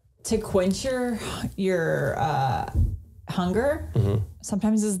to quench your hunger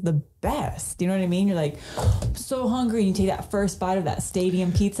sometimes is the best. You know what I mean? You're like, I'm so hungry, and you take that first bite of that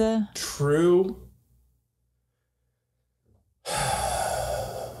stadium pizza. True.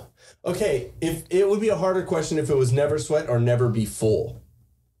 Okay, if it would be a harder question if it was never sweat or never be full.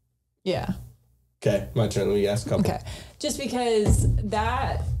 Yeah. Okay, my turn. Let me ask a couple. Okay, just because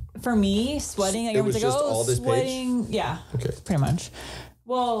that for me, sweating. Like, it was just all this sweating. page? Yeah. Okay. Pretty much.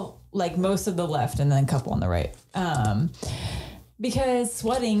 Well, like most of the left and then a couple on the right. Because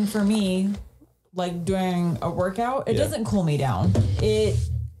sweating for me, like during a workout, it doesn't cool me down.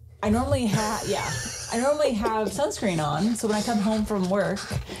 I normally have sunscreen on. So when I come home from work,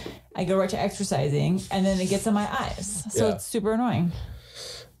 I go right to exercising and then it gets in my eyes. So it's super annoying.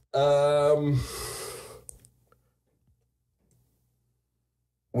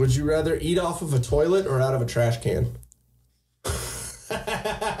 Would you rather eat off of a toilet or out of a trash can?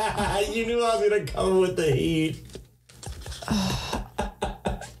 You knew I was going to come with the heat.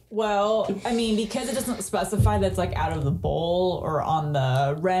 Well, I mean, because it doesn't specify that's like out of the bowl or on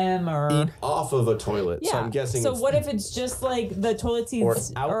the rim or... Eat off of a toilet. Yeah. So I'm guessing So what if it's just like the toilet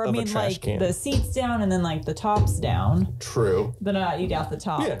seats... Or I mean, like can. The seats down and then like the top's down. True. Then I eat out the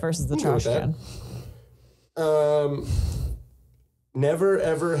top versus the trash can. Never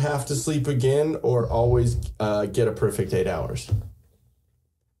ever have to sleep again or always get a perfect 8 hours.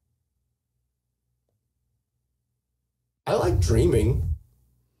 I like dreaming.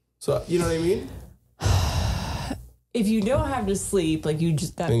 So, you know what I mean? If you don't have to sleep, like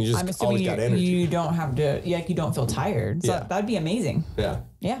I'm assuming you don't have to, like you don't feel tired. So that'd be amazing. Yeah.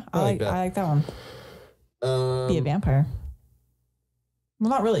 Yeah, I like that one. Be a vampire. Well,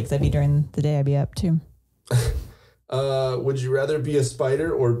 not really, because I'd be during the day, I'd be up too. Would you rather be a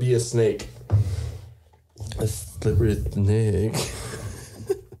spider or be a snake? A slippery snake.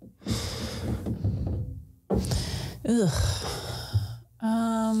 Ugh.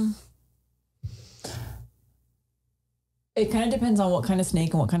 It kind of depends on what kind of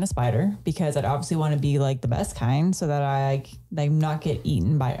snake and what kind of spider, because I'd obviously want to be like the best kind so that I not get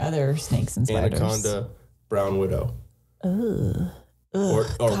eaten by other snakes and spiders. Anaconda, brown widow. Ugh. Or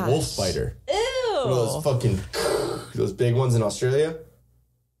wolf spider. Ew. One of those fucking, those big ones in Australia.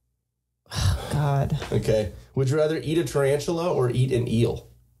 Oh, God. Okay. Would you rather eat a tarantula or eat an eel?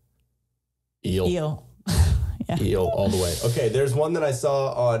 Eel. Yeah. Eel all the way. Okay, there's one that I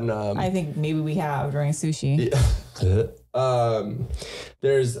saw on... I think maybe we have during sushi. Yeah.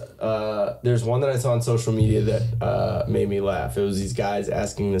 There's one that I saw on social media that made me laugh. It was these guys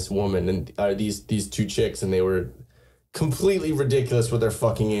asking this woman and these two chicks, and they were completely ridiculous with their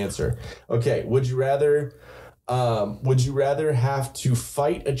fucking answer. Okay, would you rather have to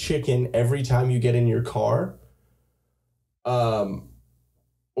fight a chicken every time you get in your car?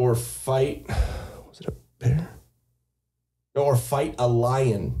 Or fight... Was it a bear? Or fight a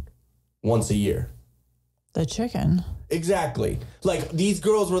lion once a year? The chicken. Exactly. Like, these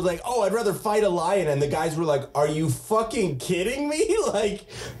girls were like, oh, I'd rather fight a lion. And the guys were like, are you fucking kidding me? Like,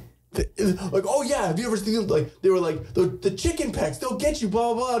 oh, yeah, have you ever seen them? Like, they were like, the chicken pecks, they'll get you,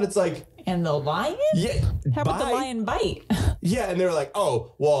 blah, blah, blah. And it's like. And the lion? Yeah. How about the lion bite? Yeah, and they were like,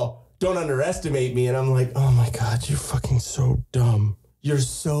 oh, well, don't underestimate me. And I'm like, oh, my God, you're fucking so dumb. You're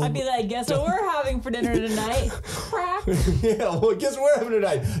so. I'd be like, guess what we're having for dinner tonight? Crap. Yeah, well, guess what we're having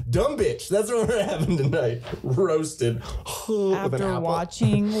tonight? Dumb bitch. That's what we're having tonight. Roasted. After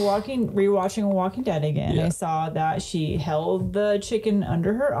rewatching Walking Dead again, I saw that she held the chicken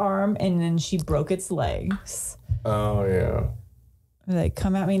under her arm and then she broke its legs. Oh, yeah. Like,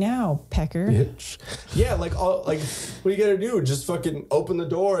 come at me now, pecker. Bitch. Yeah, like, what do you gotta do? Just fucking open the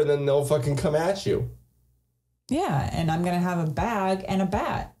door and then they'll fucking come at you. Yeah, and I'm going to have a bag and a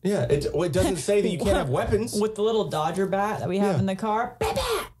bat. Yeah, it doesn't say that you can't have weapons. With the little Dodger bat that we have in the car.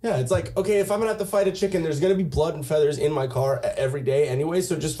 Yeah, it's like, okay, if I'm going to have to fight a chicken, there's going to be blood and feathers in my car every day anyway,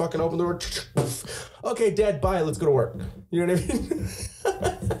 so just fucking open the door. Okay, Dad, bye, let's go to work. You know what I mean?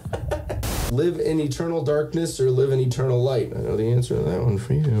 Live in eternal darkness or live in eternal light? I know the answer to that one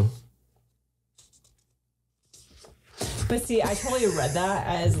for you. But see, I totally read that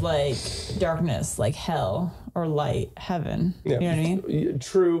as like darkness, like hell, or light, heaven. Yeah. You know what I mean?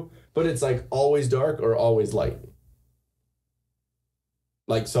 True, but it's like always dark or always light.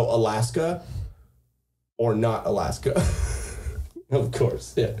 Like, so Alaska or not Alaska. Of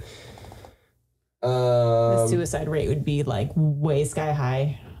course, yeah. The suicide rate would be like way sky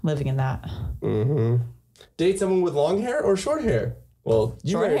high living in that. Mm-hmm. Date someone with long hair or short hair? Well,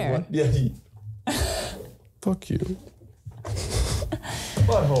 short hair. Yeah. Fuck you.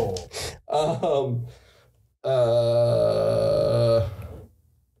 Butthole.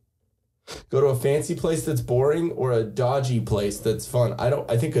 Go to a fancy place that's boring or a dodgy place that's fun.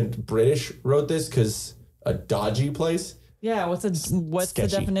 I think a British wrote this because a dodgy place. Yeah, what's the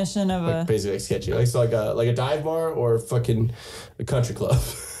definition of like, basically like sketchy? Like, so like a dive bar or fucking a country club.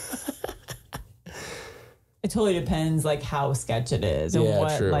 It totally depends, like how sketch it is and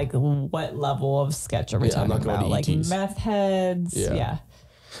what level of sketch are we talking about? Like meth heads, yeah.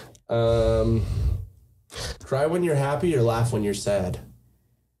 Cry when you're happy or laugh when you're sad.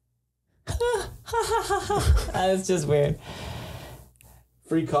 That's just weird.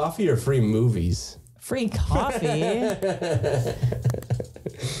 Free coffee or free movies? Free coffee.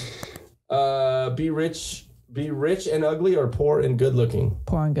 Be rich and ugly or poor and good looking?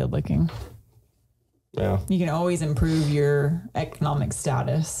 Poor and good looking. Yeah. You can always improve your economic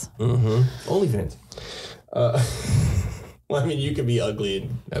status. Mm-hmm. OnlyFans. Well, I mean, you could be ugly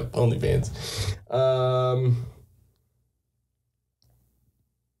and have OnlyFans.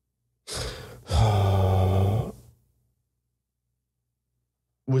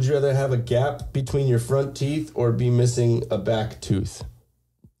 Would you rather have a gap between your front teeth or be missing a back tooth?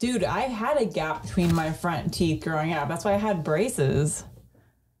 Dude, I had a gap between my front teeth growing up. That's why I had braces.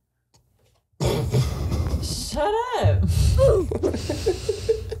 Shut up.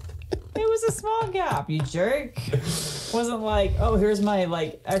 It was a small gap, you jerk. Wasn't like, oh, here's my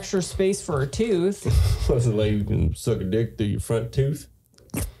like extra space for a tooth. Wasn't like you can suck a dick through your front tooth.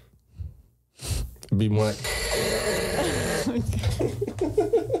 Be more like.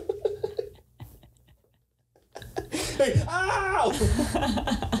 Hey, ow!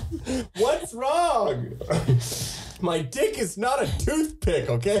 What's wrong? My dick is not a toothpick,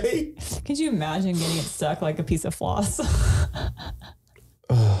 okay? Could you imagine getting it stuck like a piece of floss?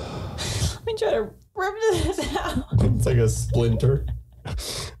 Let me try to rip this out. It's like a splinter.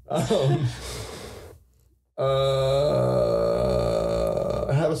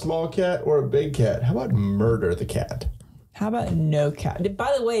 Have a small cat or a big cat? How about murder the cat? How about no cat?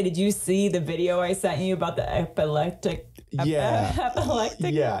 By the way, did you see the video I sent you about the epileptic? Yeah.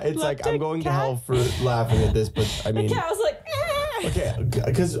 Epileptic? Yeah, it's like I'm going to hell for laughing at this, but I mean. The cat was like, okay,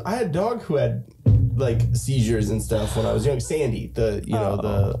 because I had a dog who had like seizures and stuff when I was young. Sandy, so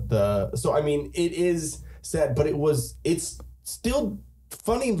I mean, it is sad, but it's still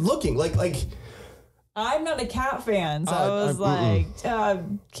funny looking. Like. I'm not a cat fan, so I was like,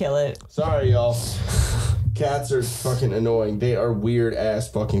 kill it. Sorry, y'all. Cats are fucking annoying. They are weird ass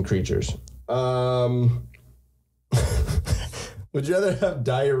fucking creatures. Would you rather have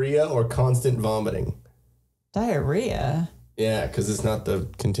diarrhea or constant vomiting? Diarrhea? Yeah, because it's not the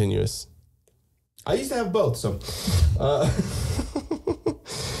continuous. I used to have both, so.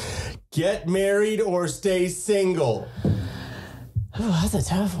 Get married or stay single? Oh, that's a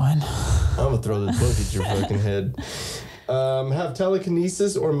tough one. I'm going to throw this book at your fucking head. Have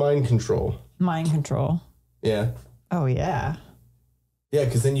telekinesis or mind control? Mind control. Yeah. Oh, yeah. Yeah,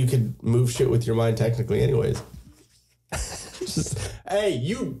 because then you could move shit with your mind technically anyways. Just, hey,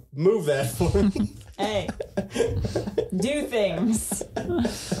 you move that for me. Hey, do things.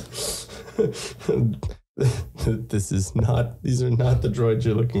 These are not the droids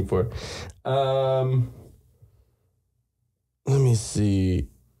you're looking for. Let me see.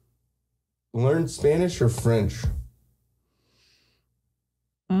 Learn Spanish or French?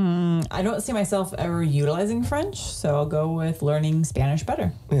 I don't see myself ever utilizing French, so I'll go with learning Spanish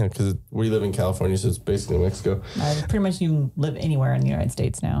better. Yeah, because we live in California, so it's basically Mexico. Pretty much you live anywhere in the United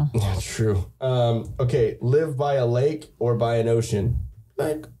States now. Yeah, true. Okay, live by a lake or by an ocean?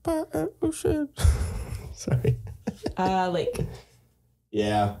 Like by an ocean. Sorry. Lake.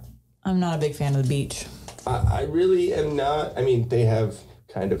 Yeah. I'm not a big fan of the beach. I really am not. I mean, they have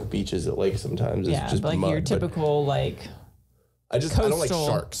kind of beaches at lakes sometimes. It's just like mud, your typical like. I don't like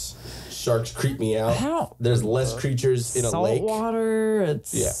sharks. Sharks creep me out. There's less creatures in a lake. Salt water.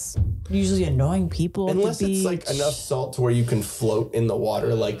 It's usually annoying people. Unless at the it's beach. like enough salt to where you can float in the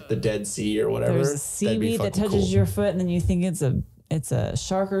water, like the Dead Sea or whatever. There's a seaweed that touches your foot, and then you think it's a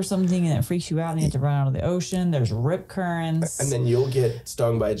shark or something, and it freaks you out, and you have to run out of the ocean. There's rip currents. And then you'll get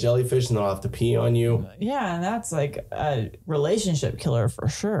stung by a jellyfish, and they'll have to pee on you. Yeah, and that's like a relationship killer for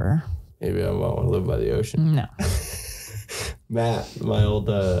sure. Maybe I won't want to live by the ocean. No. Matt, my old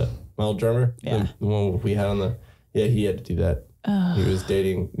drummer, the one we had on he had to do that. He was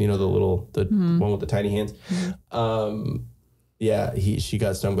dating, the one with the tiny hands. She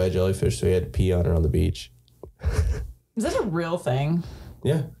got stung by a jellyfish, so he had to pee on her on the beach. Is that a real thing?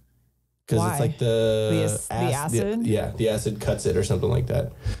 Yeah. Because it's like the acid? The acid cuts it or something like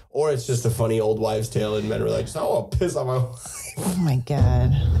that. Or it's just a funny old wives' tale and men are like, I'll piss on my wife. Oh my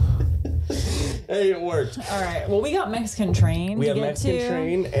God. Hey, it worked. All right. Well, we got Mexican Train We have Mexican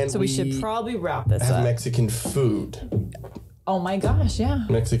Train, and so we should probably wrap this have up. Mexican food. Oh my gosh, yeah.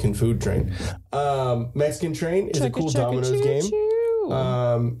 Mexican food train. Mexican Train is a cool Domino's game.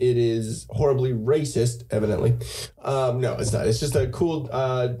 It is horribly racist, evidently. No, it's not. It's just a cool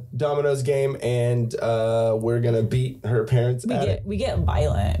Domino's game, and we're gonna beat her parents We get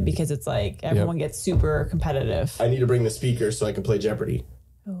violent because it's like everyone gets super competitive. I need to bring the speaker so I can play Jeopardy.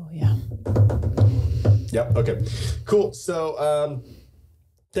 Oh yeah. Yep. Okay. Cool. So,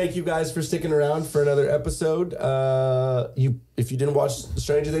 thank you guys for sticking around for another episode. If you didn't watch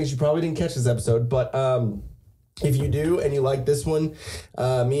Stranger Things, you probably didn't catch this episode, but if you do and you like this one,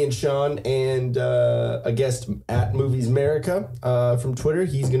 me and Sean and a guest at Movies America from Twitter,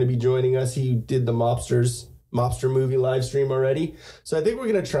 he's going to be joining us. He did the Mobster movie live stream already. So I think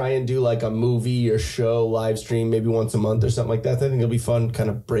we're going to try and do like a movie or show live stream maybe once a month or something like that. I think it'll be fun, kind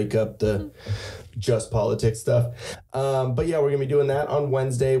of break up the just politics stuff. But yeah, we're going to be doing that on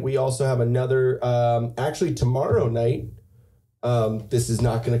Wednesday. We also have another, actually tomorrow night. This is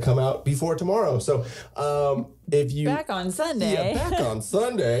not going to come out before tomorrow. So if you... Back on Sunday. Yeah, back on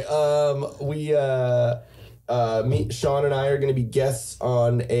Sunday. Sean and I are going to be guests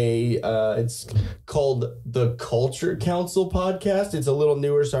on it's called the Culture Council podcast. It's a little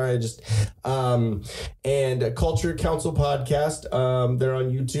newer. Sorry, and a Culture Council podcast. They're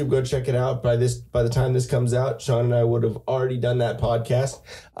on YouTube. Go check it out. By the time this comes out, Sean and I would have already done that podcast.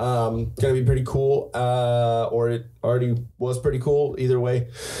 Going to be pretty cool. Or it already was pretty cool. Either way,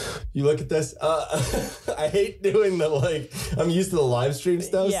 you look at this. I hate doing I'm used to the live stream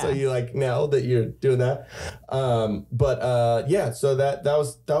stuff. Yeah. So you now that you're doing that. So that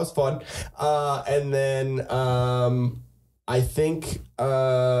was fun. And then I think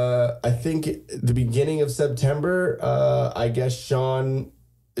the beginning of September, I guess Sean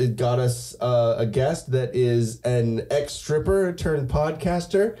got us a guest that is an ex-stripper turned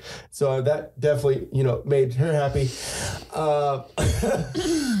podcaster. So that definitely, made her happy.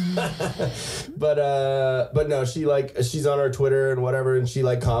 But no, she's on our Twitter and whatever, and she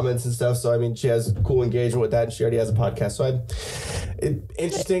comments and stuff. So I mean, she has cool engagement with that, and she already has a podcast. So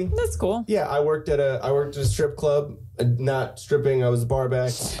interesting. That's cool. Yeah, I worked at a strip club, not stripping. I was a bar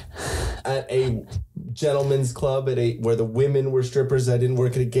back at a gentleman's club where the women were strippers. I didn't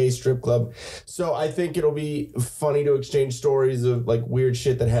work at a gay strip club. So I think it'll be funny to exchange stories of weird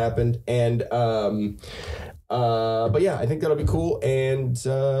shit that happened. And but yeah, I think that'll be cool. And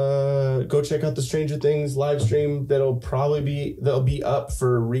go check out the Stranger Things live stream. That'll be up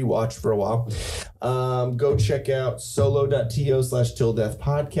for rewatch for a while. Go check out solo.to/tilldeath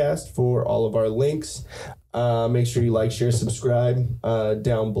podcast for all of our links. Make sure you like, share, subscribe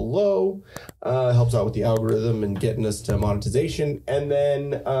down below. Helps out with the algorithm and getting us to monetization. And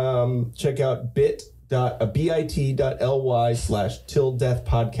then check out bit.ly/.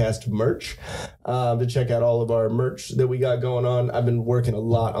 bit.ly/tilldeathpodcast merch to check out all of our merch that we got going on. I've been working a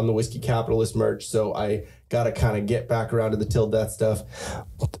lot on the Whiskey Capitalist merch, so I gotta kind of get back around to the Till Death stuff.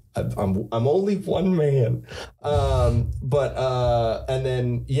 I'm only one man, and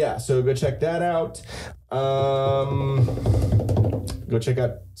then so go check that out. Go check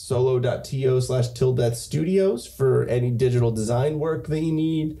out solo.to/tilldeathstudios for any digital design work that you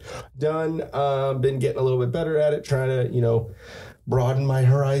need done. Been getting a little bit better at it, trying to, broaden my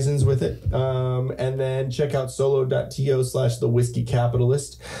horizons with it. And then check out solo.to/the Whiskey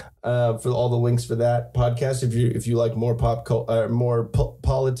Capitalist for all the links for that podcast. If you like more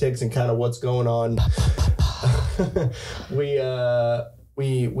politics and kind of what's going on,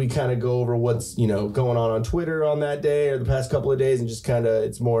 we kind of go over what's going on Twitter on that day or the past couple of days, and just kind of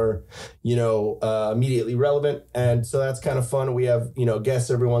it's more immediately relevant, and so that's kind of fun. We have guests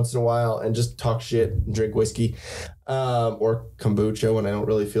every once in a while and just talk shit and drink whiskey or kombucha when I don't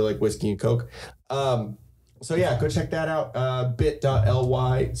really feel like whiskey and Coke. So yeah, go check that out.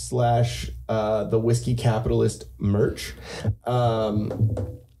 bit.ly/the Whiskey Capitalist merch.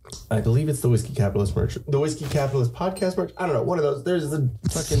 I believe it's the Whiskey Capitalist merch. The Whiskey Capitalist podcast merch. I don't know. One of those. There's the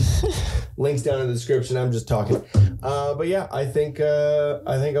fucking links down in the description. I'm just talking. But yeah, I think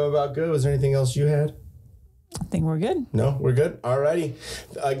I'm about good. Was there anything else you had? I think we're good. No, we're good. Alrighty.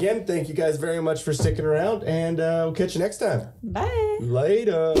 Again, thank you guys very much for sticking around, and we'll catch you next time. Bye.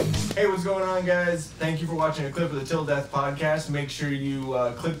 Later. Hey, what's going on, guys? Thank you for watching a clip of the Till Death podcast. Make sure you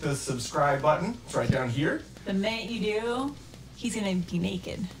click the subscribe button. It's right down here. The minute you do, he's gonna be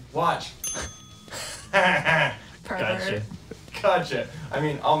naked. Watch. Pervert. Gotcha. I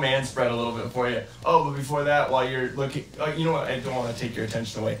mean, I'll man spread a little bit for you. Oh, but before that, while you're looking, you know what? I don't want to take your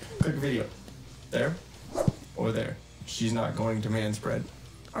attention away. Click video. There or there. She's not going to man spread.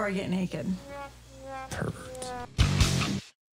 Or get naked. Pervert.